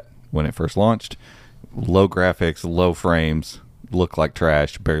Chromebook Duet. When it first launched, low graphics, low frames, looked like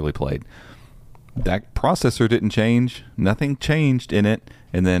trash, barely played. That processor didn't change. Nothing changed in it.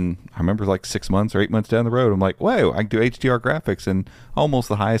 And then I remember like 6 months or 8 months down the road, I'm like, whoa, I can do HDR graphics and almost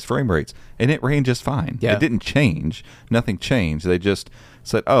the highest frame rates. And it ran just fine. Yeah. It didn't change. Nothing changed. They just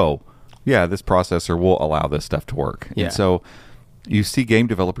said, oh, yeah, this processor will allow this stuff to work. Yeah. And so you see game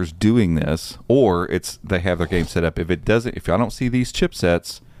developers doing this, or they have their game set up. If I don't see these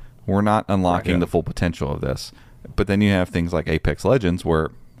chipsets, we're not unlocking the full potential of this. But then you have things like Apex Legends where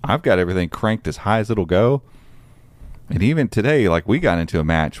I've got everything cranked as high as it'll go. And even today, like we got into a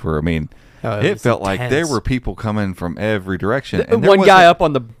match where, I mean, it felt like there were people coming from every direction. And one guy up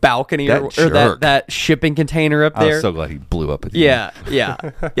on the balcony or that shipping container up there. I was so glad he blew up at the end. Yeah.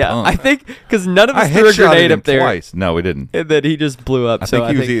 I think because none of us threw a grenade up there. Twice. No, we didn't. And then he just blew up. I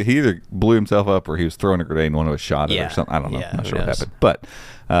think he either blew himself up or he was throwing a grenade and one of us shot it or something. I don't know. I'm not sure what happened. But,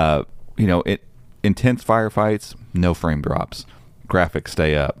 intense firefights, no frame drops. Graphics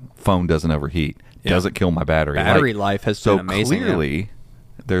stay up. Phone doesn't overheat. Doesn't kill my battery. Battery life has been amazing. So clearly,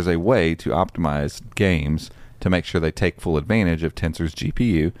 there's a way to optimize games to make sure they take full advantage of Tensor's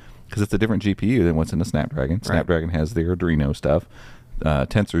GPU, because it's a different GPU than what's in the Snapdragon. Right. Snapdragon has the Adreno stuff.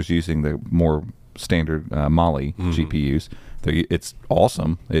 Tensor's using the more standard Mali GPUs. It's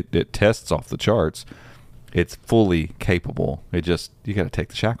awesome. It tests off the charts. It's fully capable. You got to take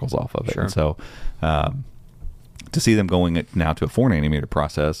the shackles off of it. Sure. And so to see them going now to a 4 nanometer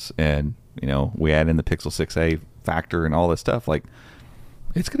process, and we add in the Pixel 6a factor and all this stuff, like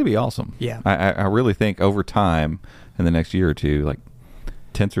it's going to be awesome. Yeah. I really think over time in the next year or two, like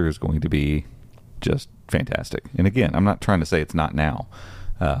Tensor is going to be just fantastic. And again, I'm not trying to say it's not now.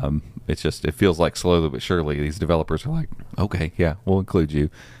 It's just, it feels like slowly but surely these developers are like, okay, yeah, we'll include you,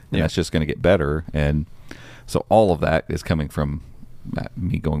 and that's just going to get better. And so all of that is coming from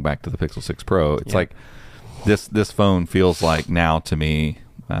me going back to the Pixel 6 Pro. It's like this phone feels like now to me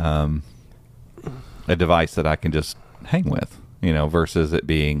a device that I can just hang with, versus it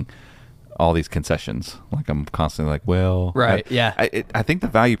being all these concessions. Like I'm constantly like, well, right, I think the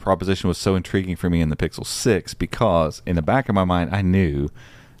value proposition was so intriguing for me in the Pixel 6 because in the back of my mind, I knew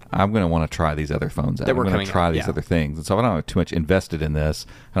I'm going to want to try these other phones out. I'm going to try these other things. And so I don't have too much invested in this.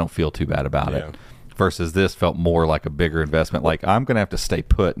 I don't feel too bad about it. Versus this felt more like a bigger investment. Like I'm going to have to stay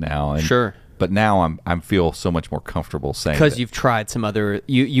put now. And, sure. But now I feel so much more comfortable saying because you've tried some other.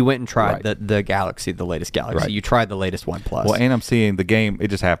 You went and tried the Galaxy, the latest Galaxy. Right. You tried the latest OnePlus. Well, and I'm seeing the game. It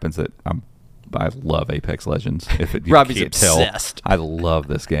just happens that I love Apex Legends. If it, Robby's obsessed. I love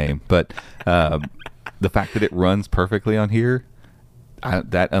this game, but the fact that it runs perfectly on here,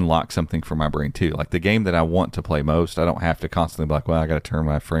 that unlocks something for my brain too. Like the game that I want to play most, I don't have to constantly be like, well, I got to turn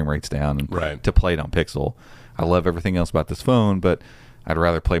my frame rates down to play it on Pixel. I love everything else about this phone, but I'd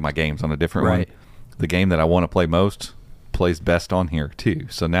rather play my games on a different one. The game that I want to play most plays best on here too.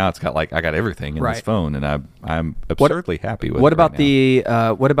 So now it's got I got everything in this phone, and I'm absurdly happy with it. What about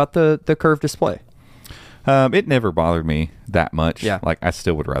the curved display? It never bothered me that much. Yeah. Like I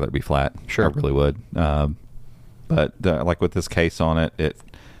still would rather it be flat. Sure. I really would. But like with this case on it, it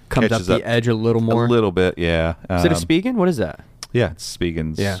comes up the edge a little more. A little bit, yeah. Is it a Spigen? What is that? Yeah, it's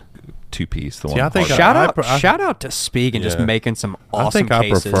Spigen's two-piece. The one. I think shout out to Spigen just making some awesome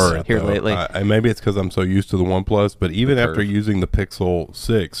cases here lately. Maybe it's because I'm so used to the OnePlus, but even after using the Pixel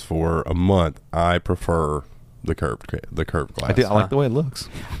 6 for a month, I prefer the curved glass. I like the way it looks.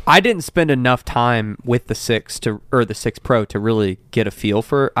 I didn't spend enough time with the 6 the 6 Pro to really get a feel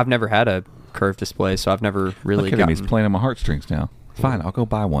for. I've never had a curved display, so I've never really. Look at him, he's playing on my heartstrings now. Fine, I'll go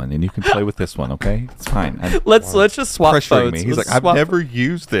buy one, and you can play with this one. Okay, it's fine. Let's just swap phones. Me. He's like, I've never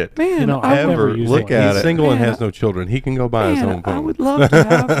used it. Man, I've never used look it. at He's it. single and has no children. He can go buy his own phone. I would love to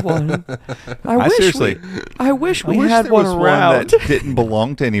have one. I wish we had there one was around. One that didn't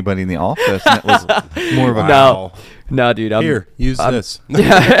belong to anybody in the office. And it was more of a No, dude. Here, use this.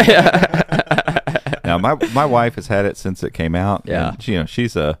 Now, my wife has had it since it came out. Yeah.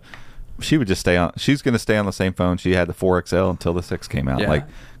 And, she would just stay on. She's going to stay on the same phone. She had the 4XL until the 6 came out. Yeah.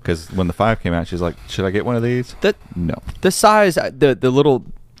 Because when the 5 came out, she's like, "Should I get one of these?" No. The size, the little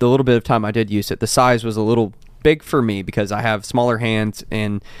bit of time I did use it, the size was a little big for me because I have smaller hands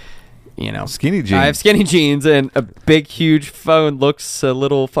and skinny jeans. I have skinny jeans, and a big, huge phone looks a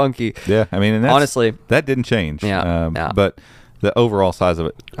little funky. Yeah, I mean, and honestly, that didn't change. Yeah. But the overall size of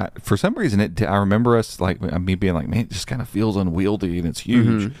it, for some reason, I remember us me being like, "Man, it just kind of feels unwieldy and it's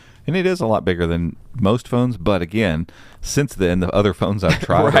huge." Mm-hmm. And it is a lot bigger than most phones, but again, since then, the other phones I've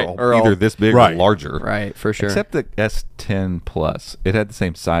tried are either this big or larger. Right, for sure. Except the S10 Plus. It had the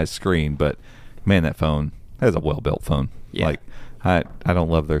same size screen, but man, that is a well-built phone. Yeah. I don't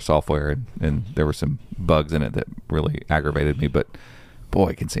love their software, and there were some bugs in it that really aggravated me, but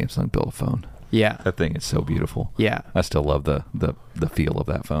boy, can Samsung build a phone. Yeah. That thing is so beautiful. Yeah. I still love the feel of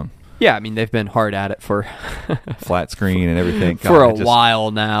that phone. Yeah, I mean, they've been hard at it for flat screen and everything. for a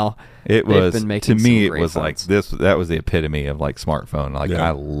while now. It was, to me, it was phones. like that was the epitome of smartphone. I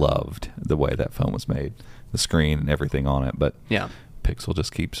loved the way that phone was made, the screen and everything on it. But Pixel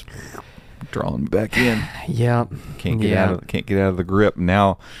just keeps drawing me back in. Yeah. Can't get out of the grip.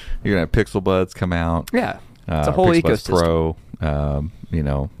 Now you're gonna have Pixel Buds come out. Yeah. It's a whole Pixel ecosystem. Buds Pro.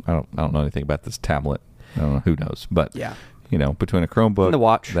 I don't know anything about this tablet. I don't know, who knows. But between a Chromebook, and the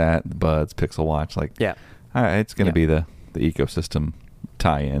watch, the Buds, Pixel Watch, it's going to be the ecosystem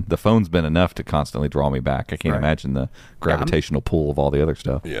tie-in. The phone's been enough to constantly draw me back. I can't imagine the gravitational pull of all the other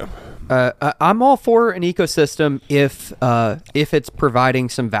stuff. Yeah. I'm all for an ecosystem if it's providing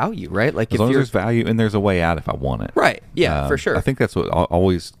some value, right? Like as long as there's value and there's a way out if I want it. Right. Yeah, for sure. I think that's what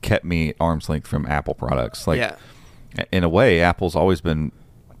always kept me at arm's length from Apple products. In a way, Apple's always been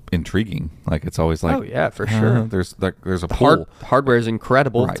intriguing. It's always like, oh yeah, for sure. There's a pull. Hardware is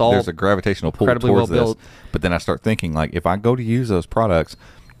incredible. Right. It's all there's a gravitational pull towards well this. built. But then I start thinking if I go to use those products,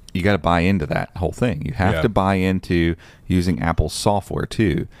 you got to buy into that whole thing. You have to buy into using Apple's software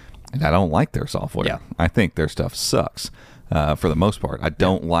too. And I don't like their software. Yeah. I think their stuff sucks for the most part. I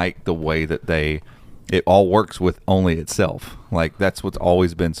don't like the way that it all works with only itself. That's what's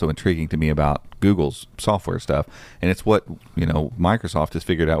always been so intriguing to me about Google's software stuff. And it's what, Microsoft has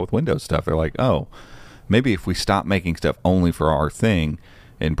figured out with Windows stuff. They're like, oh, maybe if we stop making stuff only for our thing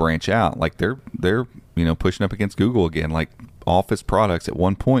and branch out, they're pushing up against Google again. Office products, at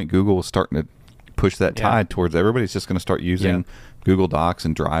one point, Google was starting to push that tide towards everybody's just going to start using Google Docs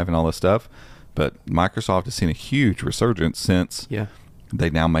and Drive and all this stuff. But Microsoft has seen a huge resurgence since they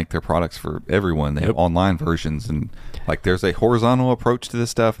now make their products for everyone. They have online versions, and like there's a horizontal approach to this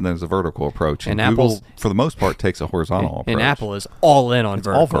stuff, and there's a vertical approach. And Google, for the most part, takes a horizontal approach. And Apple is all in on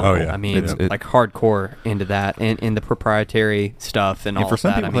vertical. All vertical. Oh, yeah. I mean, like hardcore into that, and in the proprietary stuff and all for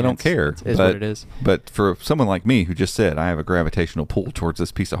some that. people, they don't care. It is what it is. But for someone like me who just said I have a gravitational pull towards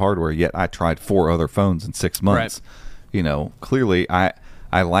this piece of hardware, yet I tried 4 other phones in 6 months, clearly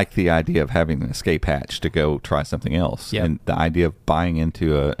I like the idea of having an escape hatch to go try something else, and the idea of buying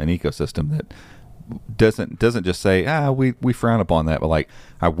into an ecosystem that doesn't just say we frown upon that, but like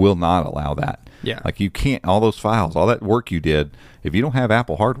I will not allow that. Yeah, like you can't, all those files, all that work you did, if you don't have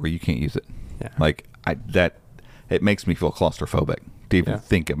Apple hardware, you can't use it. Yeah, like it makes me feel claustrophobic to even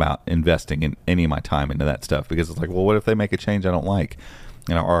think about investing in any of my time into that stuff, because it's like, well, what if they make a change I don't like,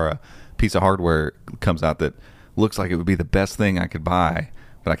 or a piece of hardware comes out that looks like it would be the best thing I could buy,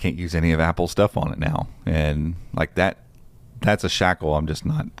 but I can't use any of Apple's stuff on it now. And like that's a shackle I'm just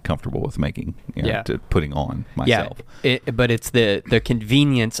not comfortable with making, putting on myself. Yeah, but it's the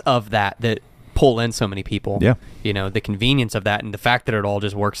convenience of that pull in so many people. Yeah. The convenience of that and the fact that it all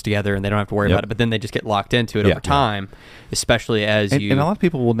just works together and they don't have to worry about it, but then they just get locked into it over time, especially as and a lot of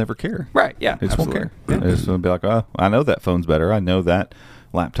people will never care. Right, yeah. They just won't care. Yeah. They're just going to be like, oh, I know that phone's better. I know that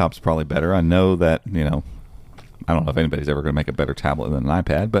laptop's probably better. I know that, I don't know if anybody's ever going to make a better tablet than an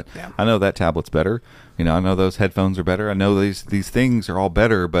iPad, but I know that tablet's better. I know those headphones are better. I know these things are all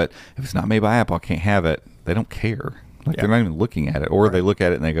better, but if it's not made by Apple, I can't have it. They don't care. Like they're not even looking at it, or they look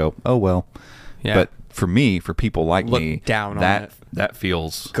at it and they go, "Oh well." Yeah. But for me, for people like me, down that on it. That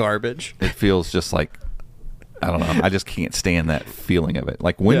feels garbage. It feels just like, I don't know. I just can't stand that feeling of it.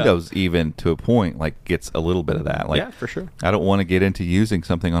 Like Windows, even to a point, like gets a little bit of that. Like, for sure. I don't want to get into using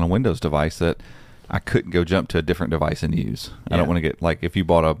something on a Windows device that I couldn't go jump to a different device and use. I don't want to get, like, if you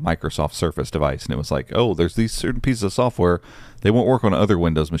bought a Microsoft Surface device and it was like, oh, there's these certain pieces of software, they won't work on other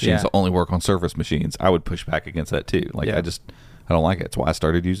Windows machines, they'll only work on Surface machines. I would push back against that too. Like, I don't like it. It's why I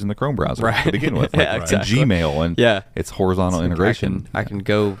started using the Chrome browser to begin with. Like, and Gmail, and it's horizontal integration. I can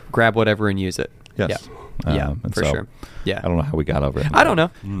go grab whatever and use it. Yes. Yeah, for sure. Yeah. I don't know how we got over it. I don't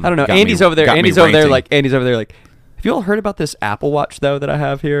know. Andy's over there. Andy's over there like, have you all heard about this Apple Watch, though, that I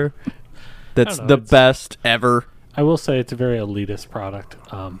have here? That's the best ever. I will say it's a very elitist product,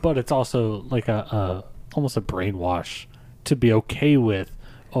 but it's also like almost a brainwash to be okay with.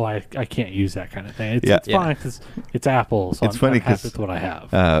 Oh, I can't use that kind of thing. It's fine because it's Apple, so it's funny because that's what I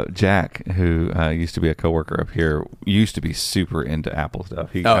have. Jack, who used to be a coworker up here, used to be super into Apple stuff.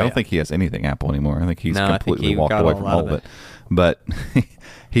 I don't think he has anything Apple anymore. I think he's completely walked away from all of it. But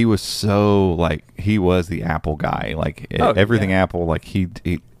he was so, like, he was the Apple guy. Like, everything Apple, like, he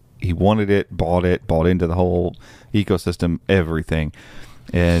wanted it, bought into the whole ecosystem, everything.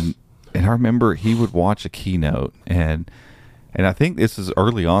 And I remember he would watch a keynote, and I think this is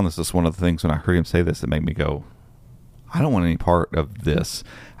early on. This is one of the things when I heard him say this that made me go, I don't want any part of this.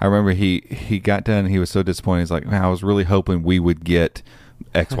 I remember he got done and he was so disappointed. He's like, man, I was really hoping we would get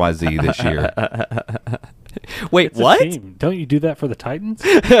XYZ this year. Wait, what? Don't you do that for the Titans?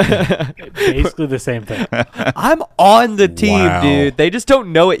 Basically the same thing. I'm on the team, dude. They just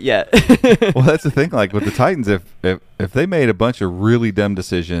don't know it yet. Well, that's the thing. Like with the Titans, if they made a bunch of really dumb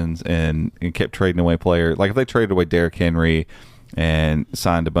decisions and kept trading away players, like if they traded away Derrick Henry and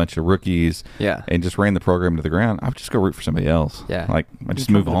signed a bunch of rookies, and just ran the program to the ground, I would just go root for somebody else. Yeah, like I just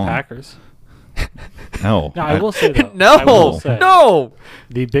move on. The Packers. No, I will say though. No.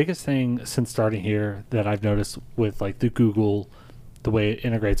 The biggest thing since starting here that I've noticed with like the Google, the way it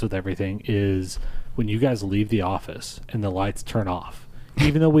integrates with everything is when you guys leave the office and the lights turn off.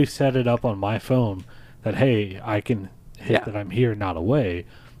 Even though we've set it up on my phone that hey, I can hit that I'm here, not away,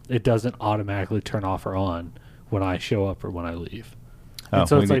 it doesn't automatically turn off or on when I show up or when I leave. And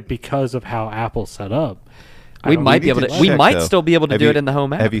so it's like because of how Apple's set up, we might be able to. We might still be able to do it in the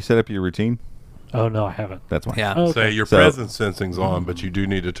home app. Have you set up your routine? Oh no, I haven't. That's why. Yeah. Okay. Say your presence sensing's on, but you do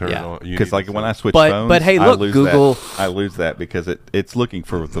need to turn it on. Because like when I switch phones, but hey, look, Google. I lose that because it's looking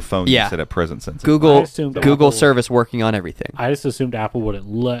for the phone you set up presence sensing. Google service working on everything. I just assumed Apple wouldn't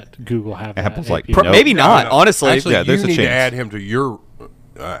let Google have Apple's that. like maybe not. Honestly, actually, there's you a need chance. to add him to your.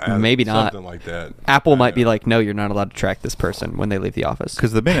 Maybe not something like that. Apple might be like, no, you're not allowed to track this person when they leave the office.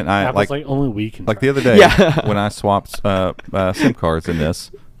 Because the minute Apple's like only we can. Like the other day when I swapped SIM cards in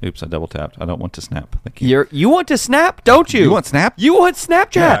this, Oops, I double tapped. I don't want to snap. Thank you. You want to snap, don't you? You want Snap? You want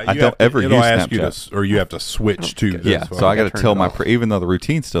Snapchat? I don't ever use ask you Snapchat. to, or you have to switch to this. Yeah, so I got to turn tell it my off. even though the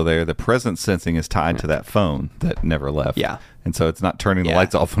routine's still there, the presence sensing is tied to that phone that never left. Yeah. And so it's not turning the Yeah.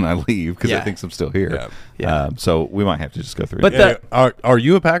 lights off when I leave because Yeah. it thinks I'm still here. Yeah. Yeah. So we might have to just go through. But it. Are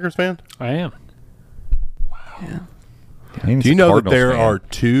you a Packers fan? I am. He's Do you a know that Cardinals there fan. are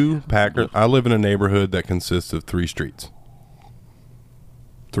 2 Packers? I live in a neighborhood that consists of 3 streets.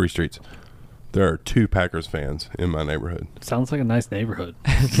 3 streets. There are 2 Packers fans in my neighborhood. Sounds like a nice neighborhood.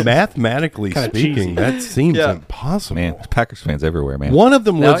 Mathematically Kinda speaking, cheesy. that seems Yeah. impossible. Man, there's Packers fans everywhere, man. One of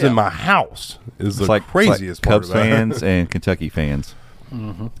them lives yeah. in my house. Is It's the like craziest part Cubs about it. fans and Kentucky fans.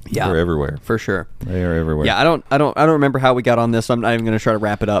 Yeah, They're everywhere. for sure. They are everywhere. Yeah, I don't remember how we got on this. So I'm not even going to try to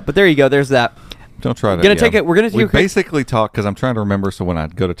wrap it up. But there you go. There's that. Don't try to. Gonna take it- we're gonna do We a quick- basically talk because I'm trying to remember. So when I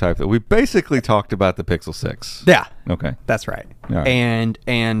go to type that, we basically talked about the Pixel 6. Yeah, Okay. that's right. All right.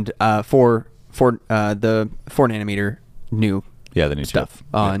 And for the 4nm new Yeah, the new stuff chip.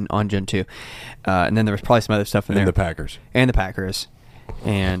 on Gen 2, and then there was probably some other stuff in And there. the Packers. And the Packers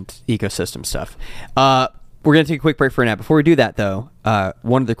and ecosystem stuff. We're going to take a quick break for a nap. Before we do that, though,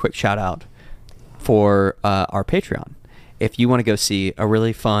 one other quick shout out for our Patreon. If you want to go see a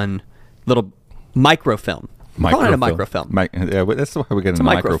really fun little microfilm. We're calling it a microfilm. Yeah, but that's why we got a a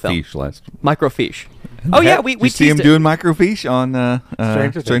microfilm. microfiche last. Microfiche. Oh, yeah, we Did you see him teased it. doing microfiche on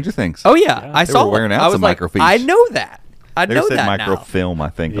Stranger Stranger Things. Oh, yeah. I They saw were wearing it. out I was some like, microfiche. I know that. I They know said that now. microfilm, I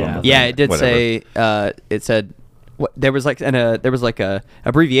think. Yeah. On the Yeah, thing. it did Whatever. say. It said there was like a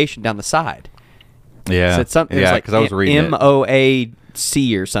abbreviation down the side. Yeah, It said something. Yeah, it was like because I was reading it.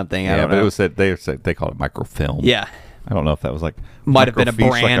 MOAC or something. I Yeah, don't but know. it was said they called it microfilm. Yeah, I don't know if that was like might have been a microfiche,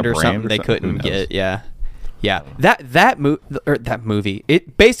 like brand or something they Who couldn't knows? get. Yeah, yeah. That movie.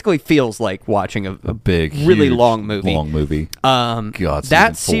 It basically feels like watching a Big, really huge, long movie. Long movie. God,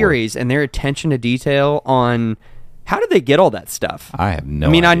 that season 4. series and their attention to detail on how did they get all that stuff? I have no. I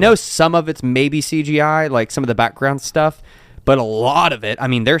mean, I idea. know some of it's maybe CGI, like some of the background stuff, but a lot of it, I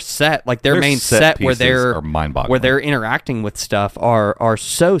mean, their set, like their Their main set set where pieces they're are mind-boggling. where they're interacting with stuff are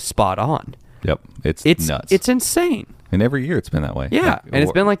so spot on. Yep, it's nuts. It's insane. and every year it's been that way. Yeah, Like, and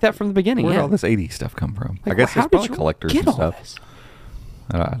it's been like that from the beginning. Where'd Yeah. all this 80s stuff come from? Like, I guess how it's did probably you collectors get and all stuff. this?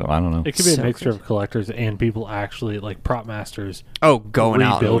 I don't know. It could be So a mixture crazy. of collectors and people actually like prop masters. Oh, going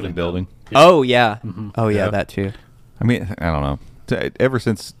out. Rebuilding. building. Oh yeah. Mm-hmm. Oh yeah, Yeah. that too. I mean, I don't know. Ever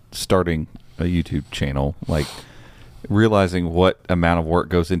since starting a YouTube channel, like realizing what amount of work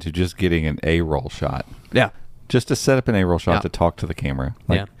goes into just getting an A-roll shot, Yeah. just to set up an A-roll shot Yeah. to talk to the camera,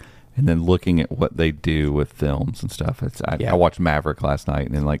 like, Yeah. and then looking at what they do with films and stuff. Yeah. I watched Maverick last night,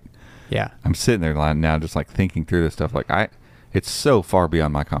 and then like Yeah. I'm sitting there now, just like thinking through this stuff. Like it's so far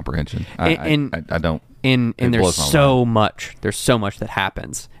beyond my comprehension. And- I don't. And It there's blows my so much. There's so much that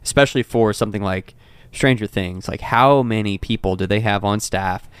happens, especially for something like Stranger Things. Like, how many people do they have on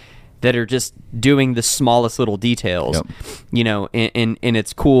staff that are just doing the smallest little details? Yep. You know, and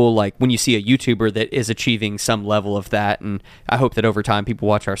it's cool. Like when you see a YouTuber that is achieving some level of that, and I hope that over time people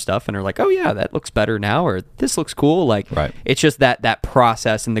watch our stuff and are like, oh yeah, that looks better now, or this looks cool. Like, Right. it's just that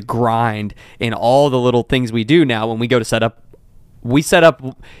process and the grind and all the little things we do now when we go to set up. We set up,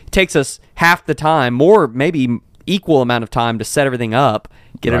 it takes us half the time, more maybe equal amount of time to set everything up,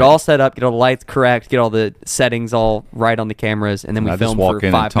 get it Right. all set up, get all the lights correct, get all the settings all right on the cameras, and then we I just film walk for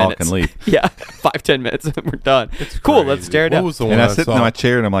in 5 and talk minutes. and leave. Yeah, 5-10 minutes, and we're done. Cool, let's Crazy. stare it What down. was the one And I I sit saw? in my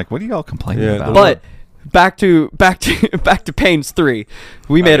chair and I'm like, "What are y'all complaining Yeah, about?" the But back to Pains 3.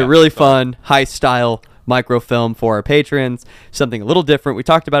 We made a really fun high style microfilm for our patrons, something a little different. We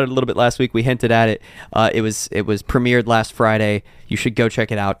talked about it a little bit last week. We hinted at it. It was premiered last Friday. You should go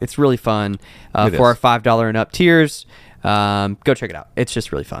check it out. It's really fun. It For our is. $5 and up tiers, go check it out. It's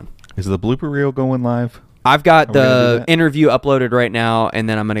just really fun. Is the blooper reel going live? I've got Are we gonna do the that? interview uploaded right now, and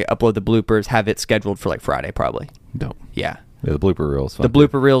then I'm going to upload the bloopers, have it scheduled for like Friday probably. Dope. Yeah. Yeah, the blooper reel is fun. The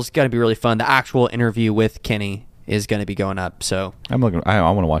blooper reel's going to be really fun. The actual interview with Kenny is going to be going up. So I'm looking. I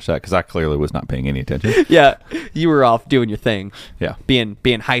want to watch that because I clearly was not paying any attention. yeah, you were off doing your thing. Yeah. Being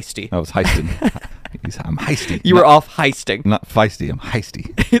heisty. I was heisting. I'm heisty. You were Not- off heisting. Not feisty. I'm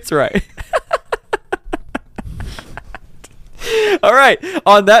heisty. It's right. All right.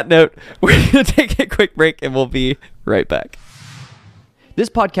 On that note, we're going to take a quick break and we'll be right back. This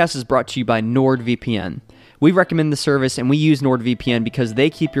podcast is brought to you by NordVPN. We recommend the service and we use NordVPN because they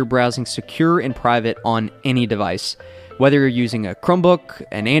keep your browsing secure and private on any device. Whether you're using a Chromebook,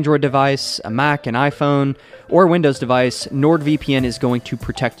 an Android device, a Mac, an iPhone, or a Windows device, NordVPN is going to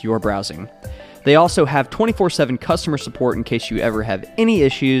protect your browsing. They also have 24/7 customer support in case you ever have any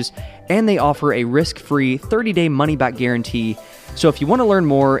issues, and they offer a risk-free 30-day money-back guarantee. So if you want to learn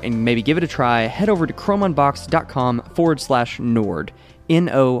more and maybe give it a try, head over to chromeunboxed.com/Nord,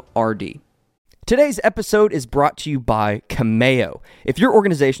 Nord. Today's episode is brought to you by Cameo. If your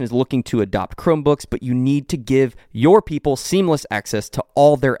organization is looking to adopt Chromebooks, but you need to give your people seamless access to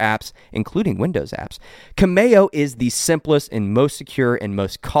all their apps, including Windows apps, Cameo is the simplest and most secure and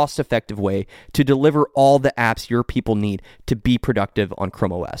most cost-effective way to deliver all the apps your people need to be productive on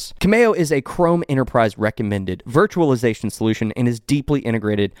Chrome OS. Cameo is a Chrome Enterprise recommended virtualization solution and is deeply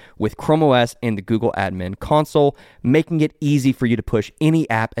integrated with Chrome OS and the Google Admin Console, making it easy for you to push any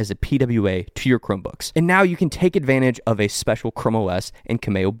app as a PWA to your Chromebooks. And now you can take advantage of a special Chrome OS and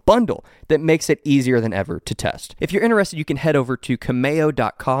Cameo bundle that makes it easier than ever to test. If you're interested, you can head over to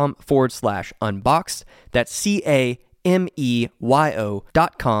cameo.com/unboxed. That's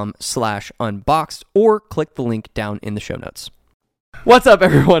CAMEYO.com/unboxed, or click the link down in the show notes. What's up,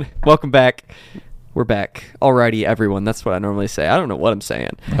 everyone? Welcome back. We're back. Alrighty, everyone. That's what I normally say. I don't know what I'm saying.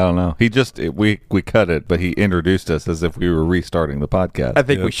 I don't know. We cut it, but he introduced us as if we were restarting the podcast. I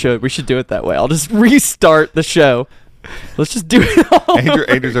think we should. We should do it that way. I'll just restart the show. Let's just do it all.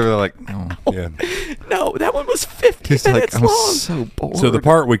 Andrew's over there like, oh. Yeah. No, that one was 50 He's minutes like, I'm long. so bored. So the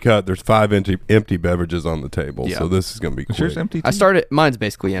part we cut, there's 5 empty beverages on the table. Yeah. So this is going to be quick. Yours empty I too? started. Mine's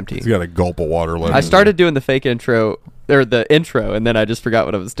basically empty. He's got a gulp of water left. I started doing the fake intro, or the intro, and then I just forgot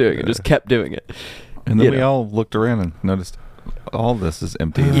what I was doing and just kept doing it. And then You we know. all looked around and noticed all this is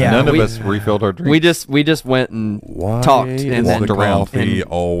empty. Yeah, None of we- us refilled our drinks. We just went and Why talked is and walked the around coffee and-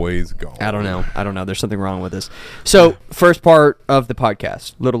 always gone? I don't know. There's something wrong with this. So first part of the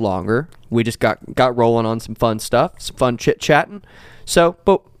podcast, a little longer. We just got rolling on some fun stuff, some fun chit chatting. So,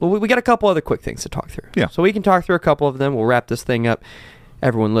 but we got a couple other quick things to talk through. Yeah. So we can talk through a couple of them. We'll wrap this thing up.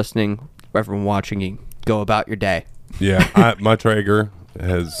 Everyone listening, everyone watching, you go about your day. Yeah, my Traeger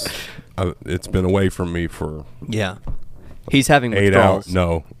has. It's been away from me for Yeah. He's having 8 withdrawals. hours.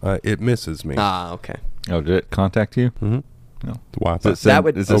 No, it misses me. Ah, okay. Oh, did it contact you? Mm-hmm. No. The Wi-Fi. Does it send, That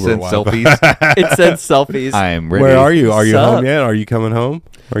would- does it Over send Wi-Fi. selfies? It sends selfies. I am ready. Where are you? Are you Sup? home yet? Are you coming home?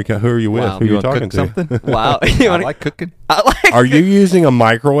 Who are you with? Wow. Who You are you want to talking cook to? something? Wow. I like cooking. I like Are you using a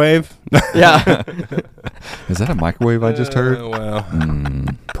microwave? Yeah. Is that a microwave I just heard? Well,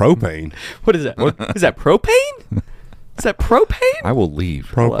 propane. What is that? Is that propane? Is that propane? I will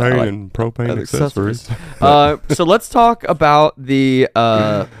leave. Propane I like and propane Other accessories. So let's talk about the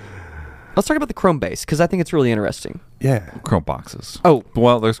Chrome base, because I think it's really interesting. Yeah. Chrome boxes. Oh,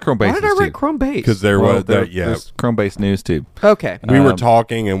 Well, there's Chrome why bases did I write too. Chrome base? Because there was that, yeah. There's Chrome base news too. Okay. We were Um,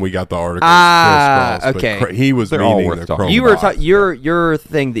 talking and we got the article. okay. He was They're all meaning worth the talking Chrome You were box. your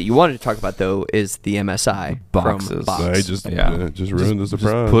thing that you wanted to talk about though is the MSI Boxes. Chrome box. They just Yeah. just ruined the Just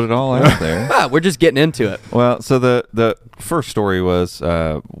surprise. put it all out there. We're just getting into it. Well, so the first story was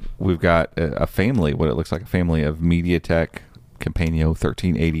we've got a family, what it looks like a family of MediaTek Campanio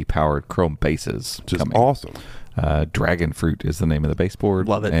 1380 powered Chrome bases. Just coming. awesome. Dragon Fruit is the name of the baseboard.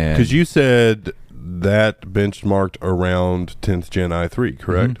 Love it. And Because you said that benchmarked around 10th Gen i3,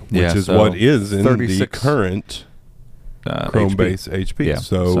 correct? Mhm. Yeah, Which is so what is in the 36, current Chrome HP. base HP. Yeah,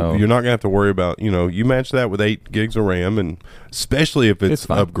 So you're not going to have to worry about, you match that with 8 gigs of RAM, and especially if it's It's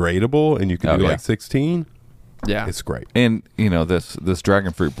fine. upgradable and you can Oh, do yeah. like 16, Yeah. it's great. And this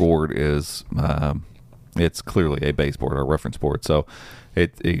Dragon Fruit board is it's clearly a baseboard or reference board. So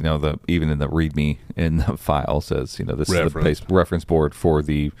it even in the README in the file says this is the base reference board for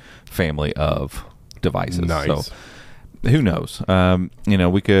the family of devices. Nice. So who knows?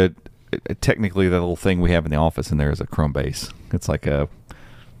 We could technically the little thing we have in the office in there is a Chrome base. It's like a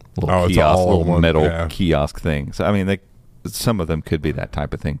little it's kiosk, all little one- metal yeah. kiosk thing. So I mean some of them could be that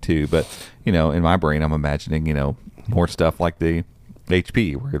type of thing too, but in my brain I'm imagining more stuff like the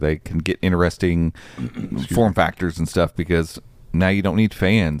HP where they can get interesting form factors and stuff, because now you don't need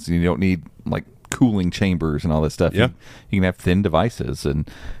fans, you don't need like cooling chambers and all this stuff. Yeah. You can have thin devices, and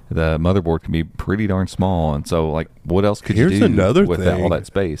the motherboard can be pretty darn small, and so like what else could Here's you do another with thing, all that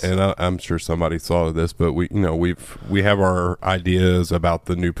space? And I'm sure somebody saw this, but we have our ideas about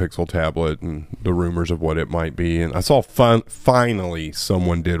the new Pixel tablet and the rumors of what it might be. And I saw finally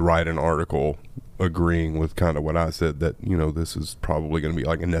someone did write an article agreeing with kind of what I said, that this is probably going to be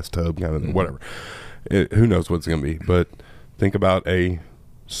like a Nest Hub kind of thing, whatever. Who knows what it's going to be? But think about a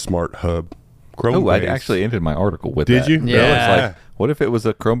smart hub. Chrome I base. actually ended my article with Did that. you? Yeah. It's like, what if it was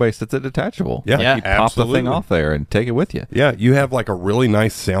a Chrome base that's a detachable? Yeah, Yeah. You pop the thing absolutely. off there and take it with you. Yeah, you have like a really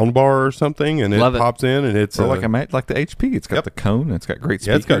nice sound bar or something, and it Love it. pops in, and it's Or like the HP. It's got Yep. the cone, and it's got great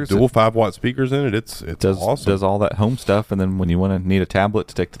yeah, speakers. it's got dual 5-watt speakers in it. It's does awesome. does all that home stuff, and then when you want to need a tablet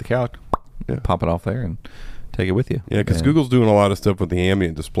to take to the couch, pop it off there and take it with you. Yeah, because Google's doing a lot of stuff with the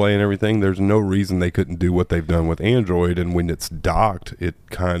ambient display and everything. There's no reason they couldn't do what they've done with Android, and when it's docked, it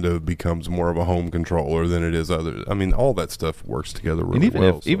kind of becomes more of a home controller than it is other. I mean, all that stuff works together really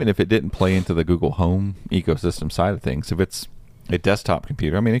well. Even if it didn't play into the Google Home ecosystem side of things, if it's a desktop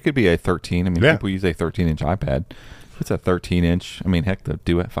computer, I mean, it could be a 13. I mean, people use a 13-inch iPad. If it's a 13-inch, I mean, heck, the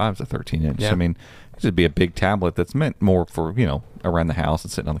Duet 5 is a 13-inch. I mean, it should be a big tablet that's meant more for, around the house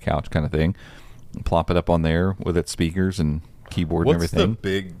and sitting on the couch kind of thing. Plop it up on there with its speakers and keyboard and everything. What's the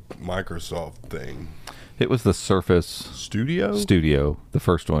big Microsoft thing? It was the Surface Studio, the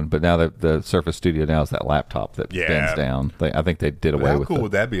first one. But now the Surface Studio now is that laptop that bends down. I think they did away with it. How cool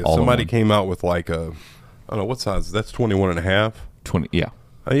would that be if somebody came out with like a, I don't know, what size? That's 21 and a half? 20, yeah.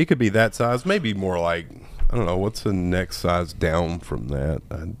 It could be that size. Maybe more like, I don't know, what's the next size down from that?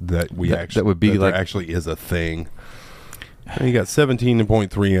 That would be like, there actually is a thing. You got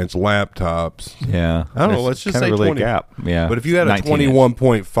 17.3-inch laptops. Yeah. I don't know. Let's just say really 20. A gap. Yeah. But if you had a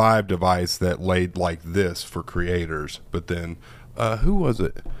 21.5 device that laid like this for creators, but then who was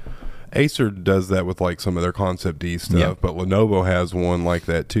it? Acer does that with like some of their Concept D stuff, but Lenovo has one like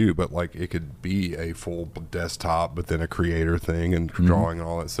that too. But like it could be a full desktop, but then a creator thing and drawing and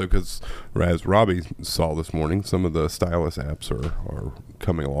all that. So because as Robby saw this morning, some of the stylus apps are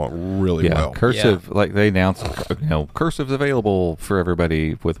coming along really well. Cursive, like they announced, Cursive's available for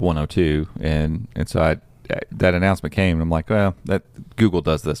everybody with 102, and so that announcement came, and I'm like, well, that Google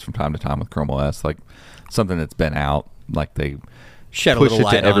does this from time to time with Chrome OS, like something that's been out, like they shed push a little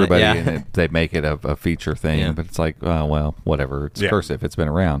it light to everybody, on it, and they make it a feature thing. But it's like, oh, well, whatever. It's Cursive. It's been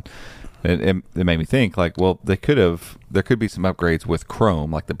around. It made me think, like, well, there could be some upgrades with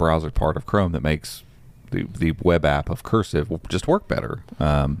Chrome, like the browser part of Chrome that makes the web app of Cursive will just work better.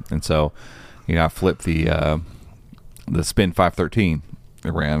 And so, I flipped the Spin 513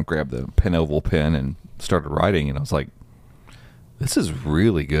 around, grabbed the pen oval pen, and started writing. And I was like, this is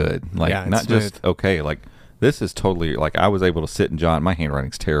really good. Like, not just okay. Like, this is totally, like, I was able to sit and jot. My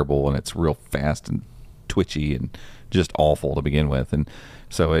handwriting's terrible, and it's real fast and twitchy and just awful to begin with. And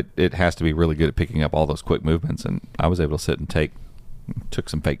so it has to be really good at picking up all those quick movements. And I was able to sit and took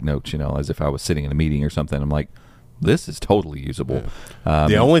some fake notes, as if I was sitting in a meeting or something. I'm like, this is totally usable.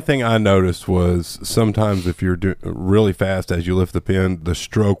 The only thing I noticed was sometimes if you're really fast as you lift the pen, the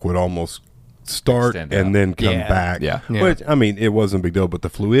stroke would almost start and then come back. Which, I mean, it wasn't a big deal, but the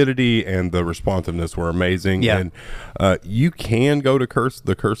fluidity and the responsiveness were amazing. And you can go to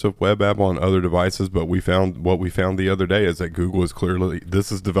the Cursive web app on other devices, but we found the other day is that Google is clearly,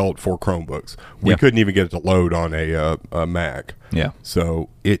 this is developed for Chromebooks. We couldn't even get it to load on a Mac. So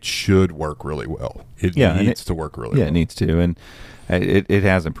it should work really well. It needs to work really well. Yeah, it needs to. And it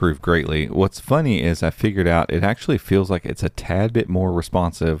has improved greatly. What's funny is I figured out it actually feels like it's a tad bit more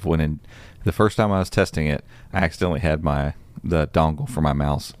responsive when the first time I was testing it, I accidentally had the dongle for my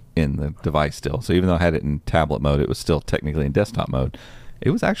mouse in the device still. So even though I had it in tablet mode, it was still technically in desktop mode. It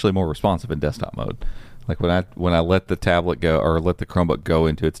was actually more responsive in desktop mode. Like when I let the tablet go, or let the Chromebook go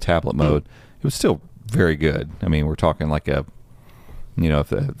into its tablet mode, it was still very good. I mean, we're talking like if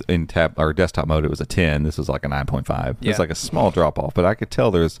in desktop mode it was a 10, this was like a 9.5. It's like a small drop off, but I could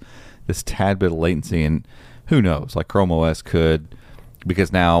tell there's this tad bit of latency, and who knows? Like Chrome OS could.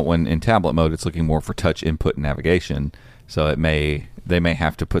 Because now, when in tablet mode, it's looking more for touch input and navigation. So they may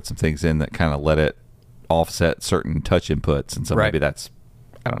have to put some things in that kind of let it offset certain touch inputs, and so maybe that's,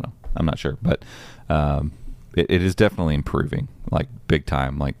 I don't know, I'm not sure, but it is definitely improving, like big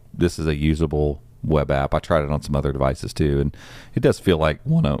time. Like this is a usable web app. I tried it on some other devices too, and it does feel like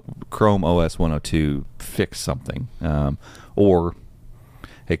Chrome OS 102 fixed something, or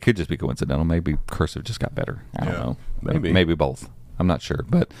it could just be coincidental. Maybe Cursive just got better. I don't know. Maybe both. I'm not sure,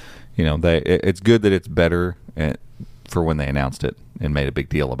 but it's good that it's better for when they announced it and made a big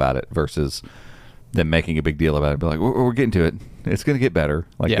deal about it versus them making a big deal about it. Be like, we're getting to it. It's going to get better.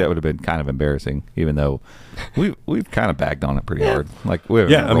 Like that would have been kind of embarrassing, even though we've kind of bagged on it pretty hard. Like we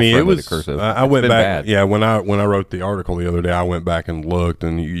have I mean, it was. Cursive. I went back. Bad. Yeah, when I wrote the article the other day, I went back and looked,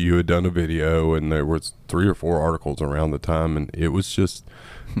 and you had done a video, and there was 3 or 4 articles around the time, and it was just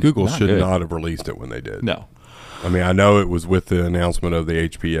Google should not have released it when they did. No. I mean, I know it was with the announcement of the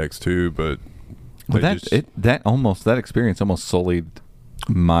HP X2, but that experience almost sullied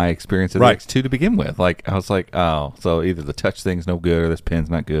my experience of the X2 to begin with. Like I was like, oh, so either the touch thing's no good, or this pen's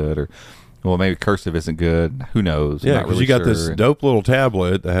not good, or well, maybe Cursive isn't good. Who knows? Yeah, because you got this dope little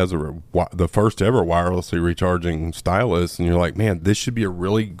tablet that has the first ever wirelessly recharging stylus, and you're like, man, this should be a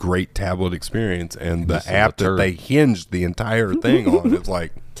really great tablet experience. And the app that they hinged the entire thing on is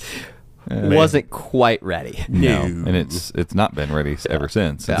like. wasn't quite ready. No, and it's not been ready ever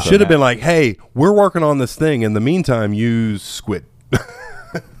since. Yeah. And so Should have been like, hey, we're working on this thing. In the meantime, use Squid.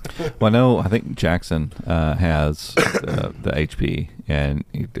 Well, no, I think Jackson has the HP, and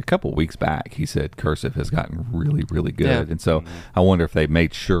a couple weeks back he said cursive has gotten really, really good, Yeah. and so I wonder if they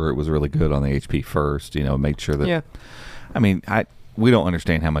made sure it was really good on the HP first. Made sure that. Yeah. I mean, we don't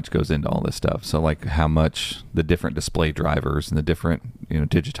understand how much goes into all this stuff. So, like, how much the different display drivers and the different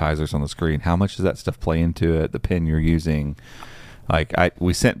digitizers on the screen, how much does that stuff play into it? The pen you're using. Like,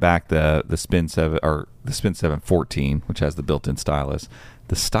 we sent back the Spin 7 or the Spin 714, which has the built-in stylus.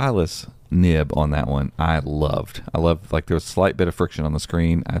 The stylus nib on that one, I loved. Like, there was a slight bit of friction on the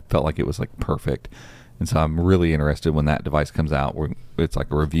screen. I felt like it was like perfect, and so I'm really interested when that device comes out. Where it's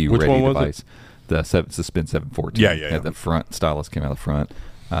like a review-ready device. The Spin 714. Yeah. The front stylus came out of the front.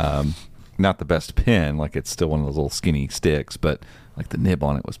 Not the best pen. Like, it's still one of those little skinny sticks, but like the nib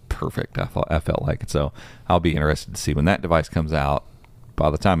on it was perfect. I felt like it. So I'll be interested to see when that device comes out. By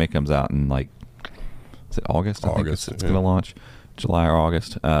the time it comes out in, like, is it August? I think it's going to launch July or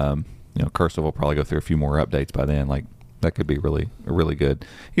August. Cursive will probably go through a few more updates by then. Like, that could be really, really good.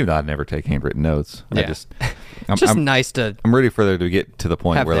 Even though I'd never take handwritten notes. Yeah. I'm nice to. I'm ready for there to get to the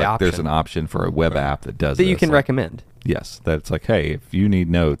point have where the like there's option. an option for a web app that does that you this. can Like, recommend. Yes, that's like, hey, if you need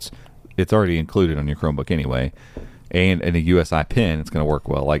notes, it's already included on your Chromebook anyway, and in a USI pen, it's going to work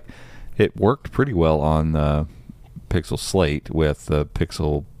well. Like, it worked pretty well on the Pixel Slate with the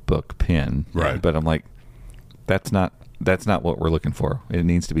Pixel Book pen, Right? But I'm like, that's not what we're looking for. It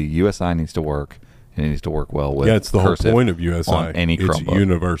needs to be USI needs to work, and it needs to work well with. Yeah, it's the whole cursive point of USI. on any It's Chromebook.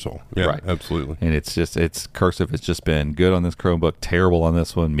 universal. Yeah, Right. absolutely. And it's cursive has just been good on this Chromebook, terrible on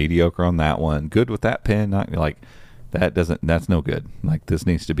this one, mediocre on that one, good with that pen, not like that's no good. Like, this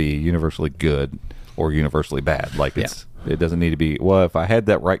needs to be universally good or universally bad. Like, it doesn't need to be, well, if I had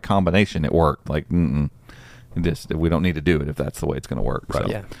that right combination, it worked. Like, we don't need to do it if that's the way it's going to work. Right. So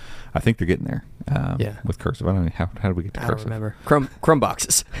Yeah. I think they're getting there. Yeah. With cursive. I don't know how did we get to I don't cursive? remember.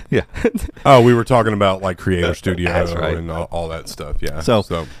 Chromeboxes. Yeah. Oh, we were talking about like Creator Studio That's right. and all that stuff. Yeah. So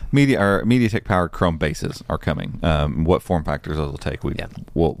MediaTek powered Chrome bases are coming. What form factors those will take,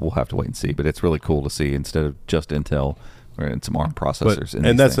 we'll have to wait and see. But it's really cool to see instead of just Intel and some ARM processors.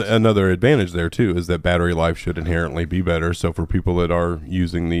 and that's another advantage there too, is that battery life should inherently be better. So for people that are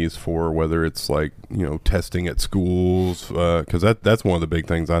using these for whether it's like testing at schools, because that's one of the big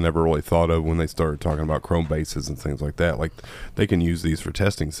things I never really thought of when they started talking about Chrome bases and things like that. Like, they can use these for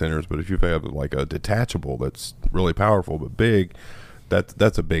testing centers, but if you have like a detachable that's really powerful but big,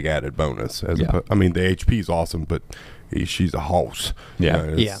 that's a big added bonus. I mean, the HP is awesome, but she's a house. Yeah.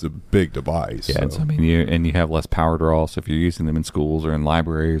 It's a big device. Yeah, so. I mean, you have less power draw. So if you're using them in schools or in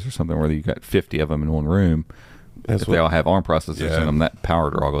libraries or something where you got 50 of them in one room, if they all have ARM processors in them, that power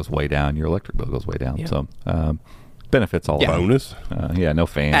draw goes way down. Your electric bill goes way down. Yeah. So benefits all around. Bonus. No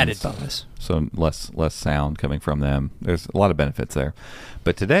fans. Added bonus. So less sound coming from them. There's a lot of benefits there.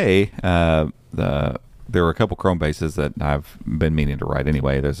 But today, there were a couple Chrome bases that I've been meaning to write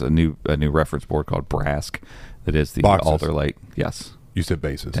anyway. There's a new reference board called Brask that is the Boxes. Alder Lake. Yes. You said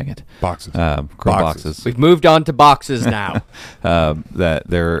bases. Dang it. Boxes. Chrome boxes. We've moved on to boxes now. That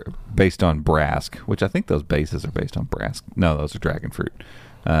they're based on Brask, which I think those bases are based on Brask. No, those are dragon fruit.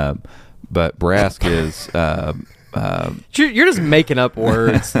 But Brask is... You're just making up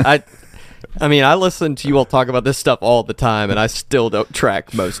words. I mean, I listen to you all talk about this stuff all the time, and I still don't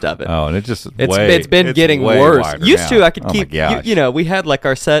track most of it. Oh, and it's been getting way worse. wider Used now. to, I could Oh my keep. gosh. We had like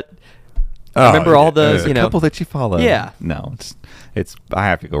our set. Oh, Remember all those? There's a couple that you follow. Yeah. No, it's. I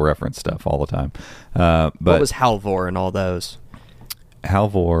have to go reference stuff all the time. But What was Halvor and all those?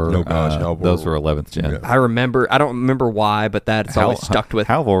 Halvor? Oh, gosh, Halvor. Those were 11th gen. Yeah. I remember. I don't remember why, but that's always stuck with.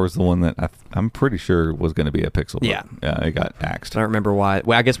 Halvor was the one that I'm pretty sure was going to be a Pixel. Yeah. It got axed. I don't remember why.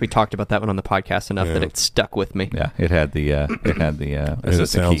 Well, I guess we talked about that one on the podcast enough that it stuck with me. Yeah, it had the. And it assistant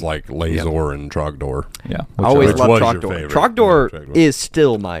sounds key. like Laser and Trogdor. Yeah, I always Which loved was your Trogdor. favorite? Trogdor Yeah, Trogdor. is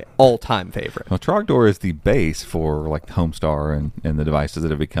still my all-time favorite. Well, Trogdor is the base for like Homestar and the devices that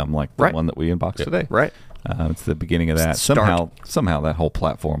have become like the Right. one that we unboxed today. Right. It's the beginning of that. It's the start. Somehow that whole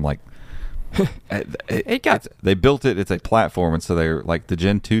platform, like, got- they built it. It's a platform, and so they're like the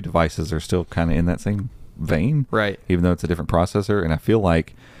Gen 2 devices are still kind of in that same vein, Right. Even though it's a different processor, and I feel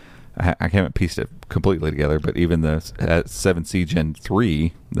like I haven't pieced it completely together, but even the 7C Gen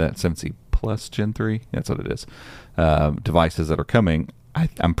 3, that 7C Plus Gen 3, that's what it is. Devices that are coming,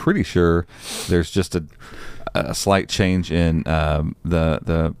 I'm pretty sure there's just a slight change in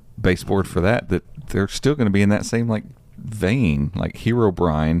the baseboard for that they're still going to be in that same like vein. Like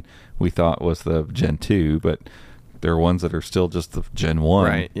Herobrine we thought was the Gen 2, but There are ones that are still just the Gen 1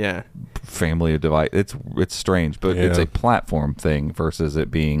 Right. Yeah. family of device. It's strange, but it's a platform thing versus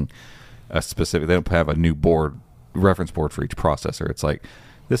it being a specific. They don't have a new board reference board for each processor. It's like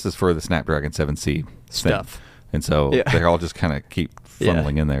this is for the Snapdragon 7C Stuff. thing. And so they all just kind of keep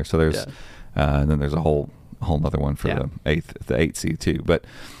funneling in there. So there's and then there's a whole other one for the 8C too. But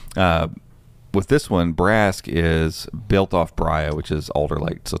with this one, Brask is built off Brio, which is Alder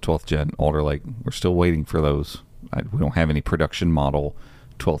Lake, so 12th gen Alder Lake. We're still waiting for those. We don't have any production model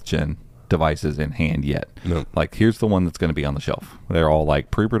 12th gen devices in hand yet. No. Like here's the one that's going to be on the shelf. They're all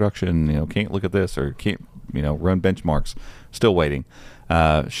like pre-production. Can't look at this or can't run benchmarks. Still waiting.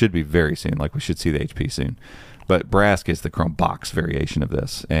 Should be very soon. Like we should see the HP soon. But Brask is the Chromebox variation of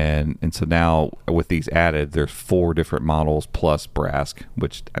this, and so now with these added, there's 4 different models plus Brask,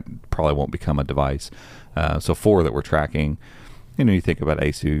 which probably won't become a device. So 4 that we're tracking. You think about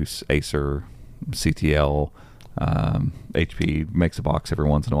Asus, Acer, CTL, HP makes a box every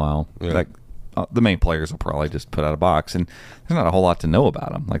once in a while. Yeah. Like the main players will probably just put out a box, and there's not a whole lot to know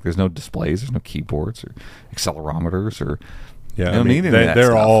about them. Like there's no displays, there's no keyboards or accelerometers or. Yeah, I mean,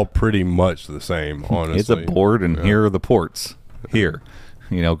 they're all pretty much the same, honestly. It's a board, and here are the ports. Here,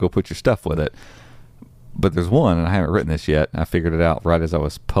 go put your stuff with it. But there's one, and I haven't written this yet. I figured it out right as I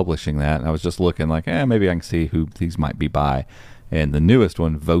was publishing that, and I was just looking like, maybe I can see who these might be by. And the newest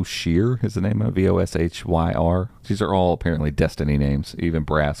one, Voshyr, is the name of it, Voshyr. These are all apparently Destiny names. Even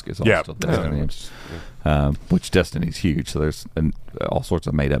Brask is also Destiny names, which Destiny's huge, so there's all sorts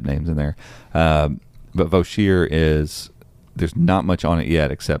of made-up names in there. But Voshyr is... There's not much on it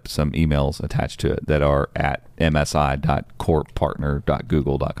yet except some emails attached to it that are at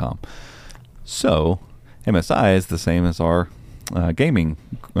msi.corppartner.google.com. So MSI is the same as our gaming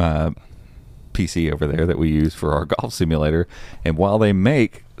PC over there that we use for our golf simulator. And while they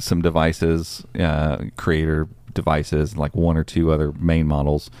make some devices, creator devices, like 1 or 2 other main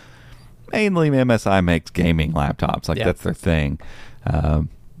models, mainly MSI makes gaming laptops. That's their thing.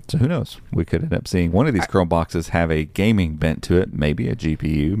 So who knows? We could end up seeing one of these Chromeboxes have a gaming bent to it, maybe a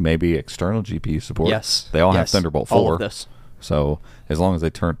GPU, maybe external GPU support. Yes. They all have Thunderbolt 4. All of this. So as long as they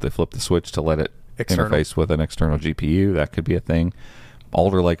flip the switch to let it interface with an external GPU, that could be a thing.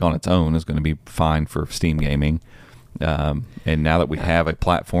 Alder Lake on its own is going to be fine for Steam gaming. And now that we have a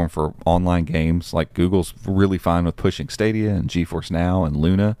platform for online games, like Google's really fine with pushing Stadia and GeForce Now and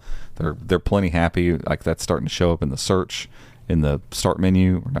Luna. They're plenty happy. Like that's starting to show up in the search. In the start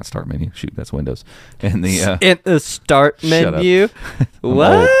menu, or not start menu, shoot, that's Windows. In the start menu?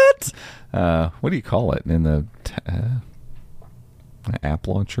 What? What do you call it? In the app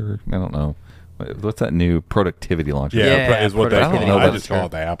launcher? I don't know. What's that new productivity launcher? Yeah, is what they call it. I just sure. call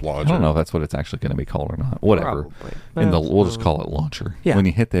it the app launcher. I don't know if that's what it's actually going to be called or not. Whatever. We'll just call it launcher. Yeah. When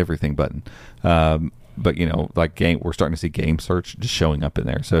you hit the everything button. But like we're starting to see game search just showing up in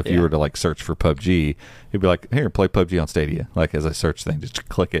there. So if you were to like search for PUBG, it'd be like, here, play PUBG on Stadia. Like as a search thing, just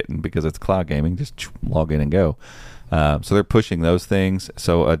click it, and because it's cloud gaming, just log in and go. So they're pushing those things.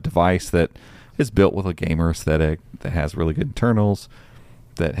 So a device that is built with a gamer aesthetic, that has really good internals,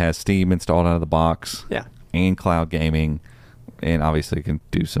 that has Steam installed out of the box, and cloud gaming, and obviously can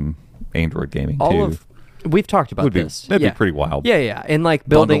do some Android gaming too. We've talked about this. That'd be pretty wild. Yeah, and like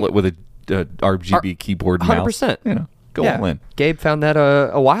building bundle it with a RGB keyboard and 100%. mouse. Go all in. Gabe found that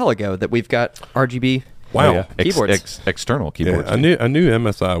a while ago that we've got RGB keyboards. External keyboards. I knew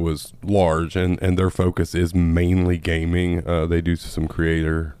MSI was large, and their focus is mainly gaming. They do some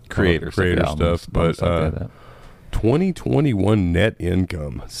creator stuff, but 2021 net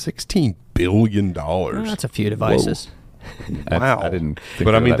income $16 billion. That's a few devices. Wow! I didn't. Think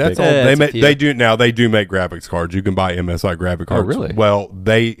but I mean, that's all they make. few. They do now. They do make graphics cards. You can buy MSI graphic cards. Oh, really? Well,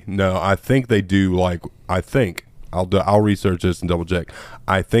 I think they do. I'll research this and double check.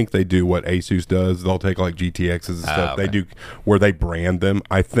 I think they do what Asus does. They'll take like GTXs and stuff. Okay. They do where they brand them.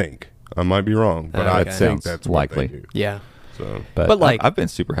 I think I might be wrong, but I think that's likely. what they do. Yeah. So, But like- I've been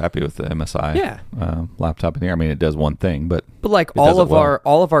super happy with the MSI laptop in here. I mean, it does one thing, but like it does it well.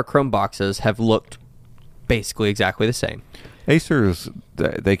 all of our Chromeboxes have looked basically exactly the same. Acer's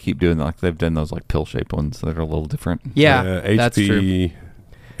they keep doing they've done those like pill shaped ones that are a little different. Yeah, that's true.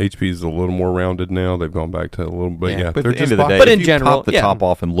 HP is a little more rounded now. They've gone back to a little bit. Yeah, But they're at the end just of the day, But if in you general, pop the top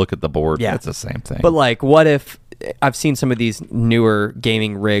off and look at the board, it's the same thing. But like, what if I've seen some of these newer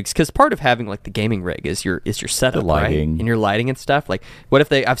gaming rigs? Because part of having like the gaming rig is your setup, The lighting. right? And your lighting and stuff. Like, what if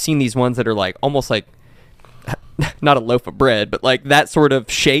I've seen these ones that are like almost like not a loaf of bread, but like that sort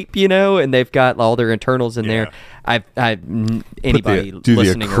of shape, and they've got all their internals in there. Anybody do the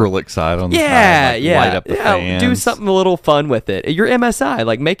listening acrylic side on the side, like light up the fans. Do something a little fun with it. Your MSI,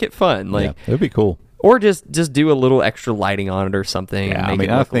 like make it fun. Like it'd be cool. Or just do a little extra lighting on it or something. Yeah, and I make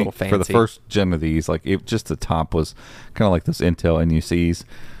mean, it I look a little think fancy. for the first gen of these, like just the top was kind of like those Intel NUCs,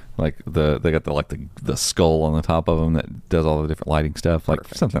 like they got the skull on the top of them that does all the different lighting stuff. Like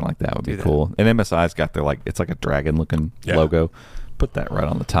something like that would be cool. And MSI's got their it's like a dragon looking logo. Put that right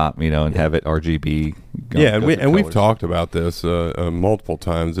on the top, and have it RGB. And we've talked about this multiple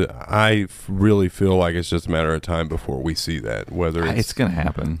times. I really feel like it's just a matter of time before we see that. Whether it's going to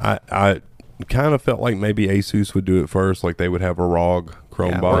happen. I kind of felt like maybe Asus would do it first, like they would have a ROG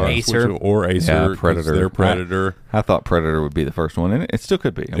Chromebox, or Acer, Predator. Their Predator. I thought Predator would be the first one, and it still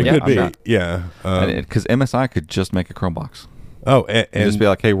could be. It could be, because MSI could just make a Chromebox. Oh, and just be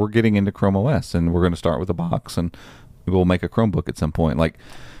like, hey, we're getting into Chrome OS, and we're going to start with a box, and we'll make a Chromebook at some point. Like,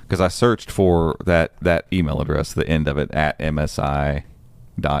 because I searched for that email address, the end of it at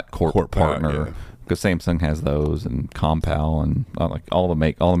MSI.corp.partner. Because Samsung has those, and Compal, and all the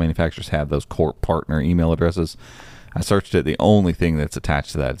manufacturers have those Corp partner email addresses. I searched it. The only thing that's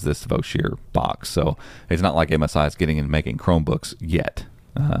attached to that is this Voshir box. So it's not like MSI is getting into making Chromebooks yet.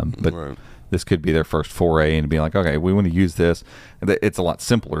 But this could be their first foray into being like, okay, we want to use this. It's a lot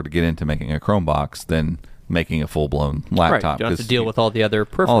simpler to get into making a Chromebox than making a full-blown laptop. Right. You don't have to deal with all the other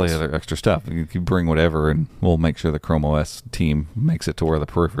peripherals. All the other extra stuff. You bring whatever, and we'll make sure the Chrome OS team makes it to where the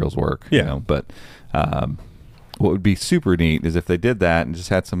peripherals work. Yeah. But what would be super neat is if they did that and just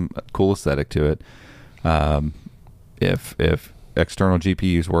had some cool aesthetic to it. If external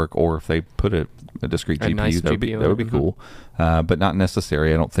GPUs work, or if they put a discrete GPU, nice that would be cool. But not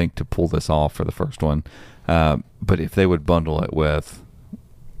necessary, I don't think, to pull this off for the first one. But if they would bundle it with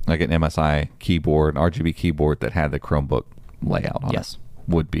like an MSI keyboard, an RGB keyboard that had the Chromebook layout on it,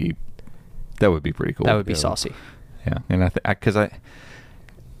 that would be pretty cool. That would be saucy. Yeah, and because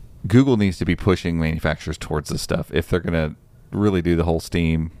Google needs to be pushing manufacturers towards this stuff if they're going to really do the whole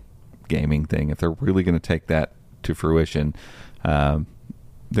Steam gaming thing. If they're really going to take that to fruition,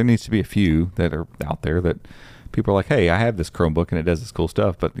 there needs to be a few that are out there that people are like, hey, I have this Chromebook and it does this cool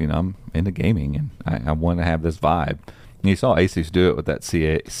stuff, but I'm into gaming and I want to have this vibe. And you saw Asus do it with that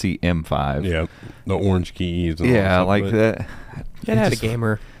CM5. Yeah, the orange keys. And that. It had a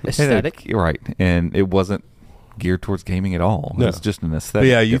gamer aesthetic. Right, and it wasn't geared towards gaming at all. No. It's just an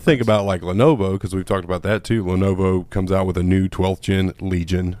aesthetic. But you think about like Lenovo, because we've talked about that too. Lenovo comes out with a new 12th gen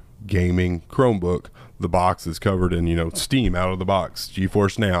Legion gaming Chromebook. The box is covered in Steam out of the box,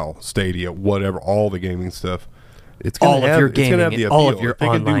 GeForce Now, Stadia, whatever, all the gaming stuff. It's going to have the appeal. All of your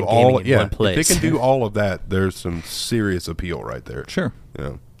online gaming in one place. If they can do all of that, there's some serious appeal right there. Sure.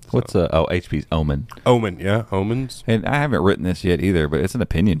 Yeah. What's HP's Omen? Omens. And I haven't written this yet either, but it's an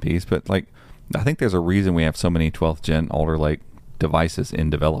opinion piece. But I think there's a reason we have so many 12th gen Alder Lake devices in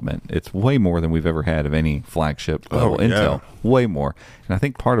development. It's way more than we've ever had of any flagship level Intel. Way more. And I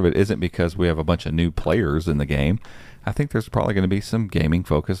think part of it isn't because we have a bunch of new players in the game. I think there's probably going to be some gaming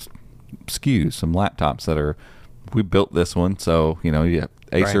focused SKUs, some laptops that are, we built this one, so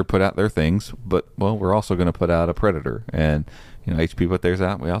Acer put out their things, but we're also going to put out a Predator, and HP put theirs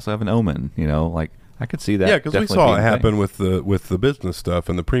out. We also have an Omen. I could see that. Yeah, because we saw it happen with the business stuff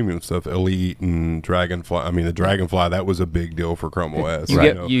and the premium stuff, Elite and Dragonfly. I mean, the Dragonfly, that was a big deal for Chrome OS.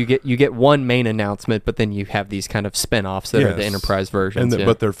 You get one main announcement, but then you have these kind of spin-offs that are the enterprise versions.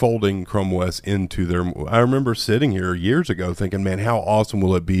 But they're folding Chrome OS into their. I remember sitting here years ago thinking, man, how awesome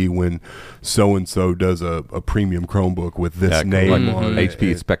will it be when so and so does a premium Chromebook with this name on it?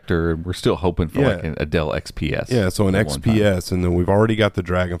 HP Spectre. We're still hoping for a Dell XPS. Yeah, so an XPS, and then we've already got the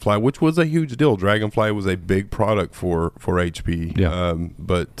Dragonfly, which was a huge deal. Dragonfly was a big product for HP. Yeah.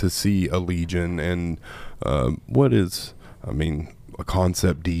 But to see a Legion and a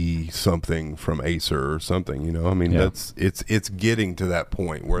Concept D something from Acer or something, that's it's getting to that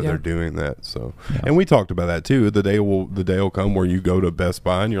point where they're doing that. So, and we talked about that too. The day will come where you go to Best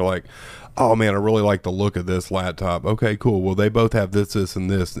Buy and you're like, oh man, I really like the look of this laptop. Okay, cool. Well, they both have this, and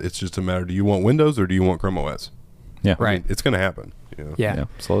this. It's just a matter. Do you want Windows or do you want Chrome OS? Yeah, right. It's going to happen. Yeah,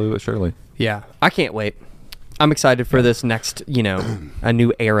 slowly but surely. Yeah, I can't wait. I'm excited for this next, a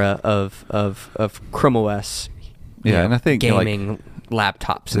new era of Chrome OS. And I think gaming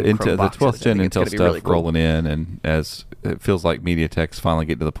laptops. The 12th gen Intel stuff really cool. rolling in, and as it feels like MediaTek's finally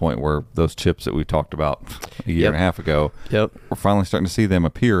getting to the point where those chips that we talked about a year and a half ago, we're finally starting to see them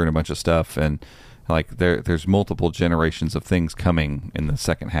appear in a bunch of stuff, and there's multiple generations of things coming in the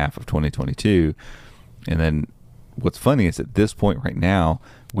second half of 2022, and then. What's funny is at this point right now,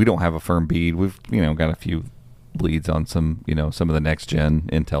 we don't have a firm bead. We've, got a few leads on some, some of the next gen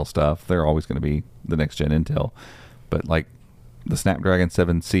Intel stuff. They're always going to be the next gen Intel. But the Snapdragon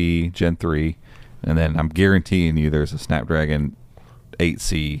 7C Gen 3, and then I'm guaranteeing you there's a Snapdragon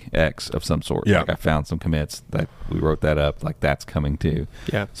 8CX of some sort. Yeah. Like I found some commits that we wrote that up. Like that's coming too.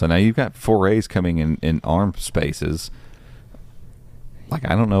 Yeah. So now you've got 4As coming in ARM spaces. Like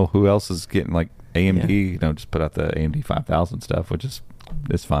I don't know who else is getting like AMD. Just put out the AMD 5000 stuff, which is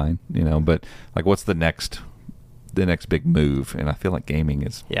fine. But like what's the next big move? And I feel like gaming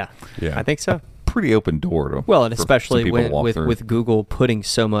is Yeah. Yeah. I think so. pretty open door to Well, and for some especially people to walk with through. with Google putting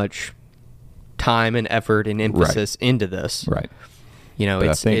so much time and effort and emphasis into this. right. But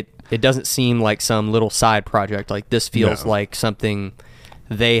I It's think- it doesn't seem like some little side project. Like this feels No. like something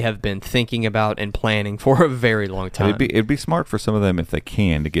they have been thinking about and planning for a very long time. It'd be smart for some of them if they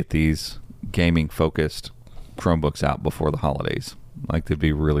can to get these gaming focused Chromebooks out before the holidays. Like they'd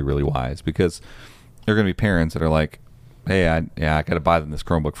be really, really wise because there are going to be parents that are like, "Hey, I got to buy them this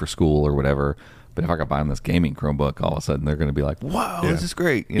Chromebook for school or whatever." But if I got to buy them this gaming Chromebook, all of a sudden they're going to be like, "Wow, Yeah. this is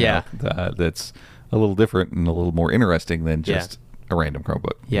great!" Yeah. That's a little different and a little more interesting than just a random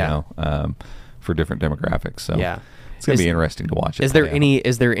Chromebook. Yeah. For different demographics. So Yeah. it's going to Is- be interesting to watch. Is there any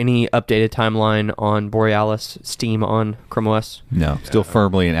updated timeline on Borealis Steam on Chrome OS? No, still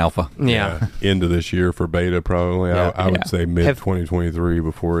firmly in alpha. Yeah. End of this year for beta, probably. Yeah. I would Yeah. say mid 2023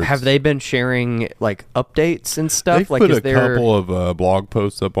 before it's. Have they been sharing like updates and stuff? They've Like, put is a there? couple of blog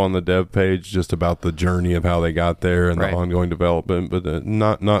posts up on the dev page just about the journey of how they got there and Right. the ongoing development, but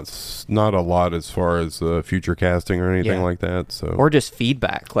not a lot as far as future casting or anything Yeah. like that. So Or just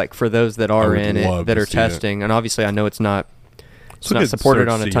feedback, like for those that are would in it love that to are see it. testing, and obviously I know it's not So not good supported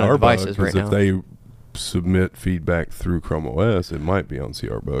search on a ton of CR bug, devices right 'cause now. If they submit feedback through Chrome OS, it might be on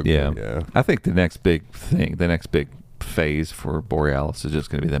CR bug. Yeah. yeah. I think the next big phase for Borealis is just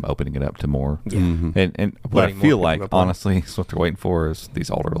going to be them opening it up to more. Mhm. And what I Letting more feel people like, go on. honestly, is what they're waiting for is these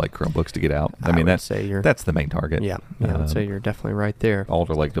Alder Lake Chromebooks to get out. I I mean, would say you're- that's the main target. Yeah, I would say you're definitely right there.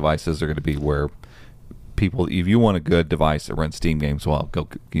 Alder Lake devices are going to be where people, if you want a good device that runs Steam games well,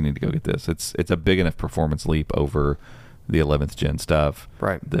 you need to go get this. It's a big enough performance leap over the 11th gen stuff.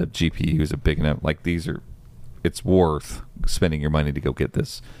 Right. The GPUs are big enough. Like it's worth spending your money to go get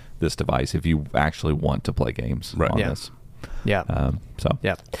this device if you actually want to play games Right. on Yeah. this. Yeah, So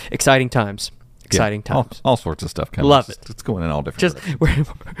yeah, exciting times. Exciting yeah, times. all sorts of stuff coming. Love It's going in all different Just directions.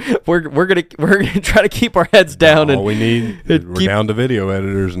 we're gonna try to keep our heads down All and we need, and we're keep- down to video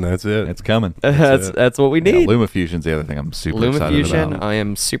editors, and that's it. It's coming. that's what we Yeah, need. LumaFusion's the other thing I'm super excited LumaFusion, about. I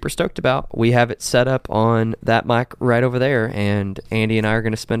am super stoked about. We have it set up on that mic right over there, and Andy and I are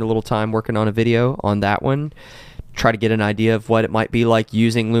going to spend a little time working on a video on that one. Try to get an idea of what it might be like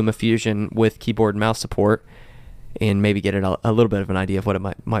using LumaFusion with keyboard and mouse support, and maybe get a little bit of an idea of what it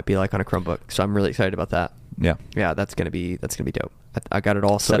might be like on a Chromebook. So I'm really excited about that. Yeah. Yeah, that's gonna be dope. I got it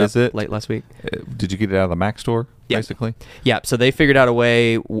all So set is up it- late last week. Did you get it out of the Mac store, Yeah. basically? Yeah, so they figured out a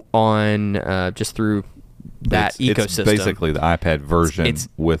way on just through that It's ecosystem. basically the iPad version It's-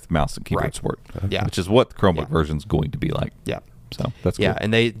 with mouse and keyboard Right. support, Yeah. which is what the Chromebook Yeah. version's going to be like. Yeah. So that's cool. Yeah,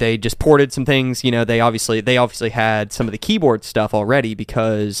 and they just ported some things. They obviously had some of the keyboard stuff already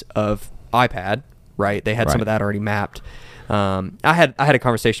because of iPad, right? They had some Right. of that already mapped. I had a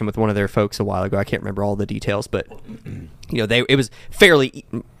conversation with one of their folks a while ago. I can't remember all the details, but it was fairly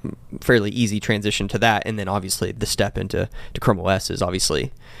easy transition to that, and then obviously the step into Chrome OS is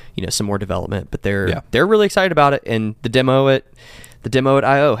obviously some more development. But they're really excited about it, and the demo at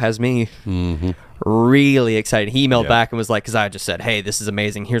I/O has me really excited. He emailed back and was like, because I just said, hey, this is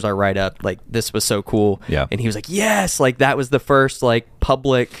amazing, here's our write-up, like this was so cool. Yeah. And he was like, yes, like that was the first like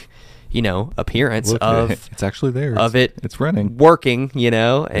public appearance Look, of it's actually there. of it It's running. working,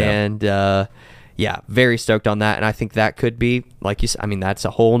 and very stoked on that. And I think that could be, like you said, I mean, that's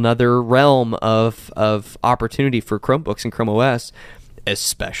a whole nother realm of opportunity for Chromebooks and Chrome OS,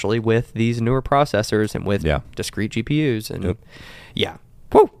 especially with these newer processors and with discrete GPUs. And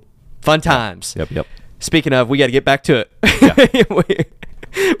woo, fun times. Yep. Speaking of, we got to get back to it.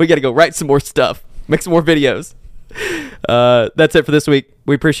 we got to go write some more stuff, make some more videos. That's it for this week.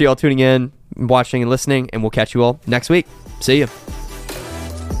 We appreciate y'all tuning in, watching, and listening, and we'll catch you all next week. See you.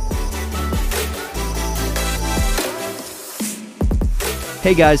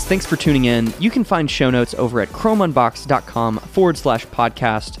 Hey guys, thanks for tuning in. You can find show notes over at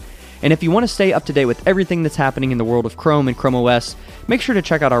chromeunbox.com/podcast. And if you want to stay up to date with everything that's happening in the world of Chrome and Chrome OS, make sure to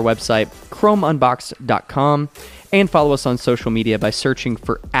check out our website, chromeunbox.com, and follow us on social media by searching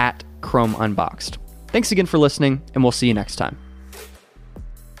for @ChromeUnboxed. Thanks again for listening, and we'll see you next time.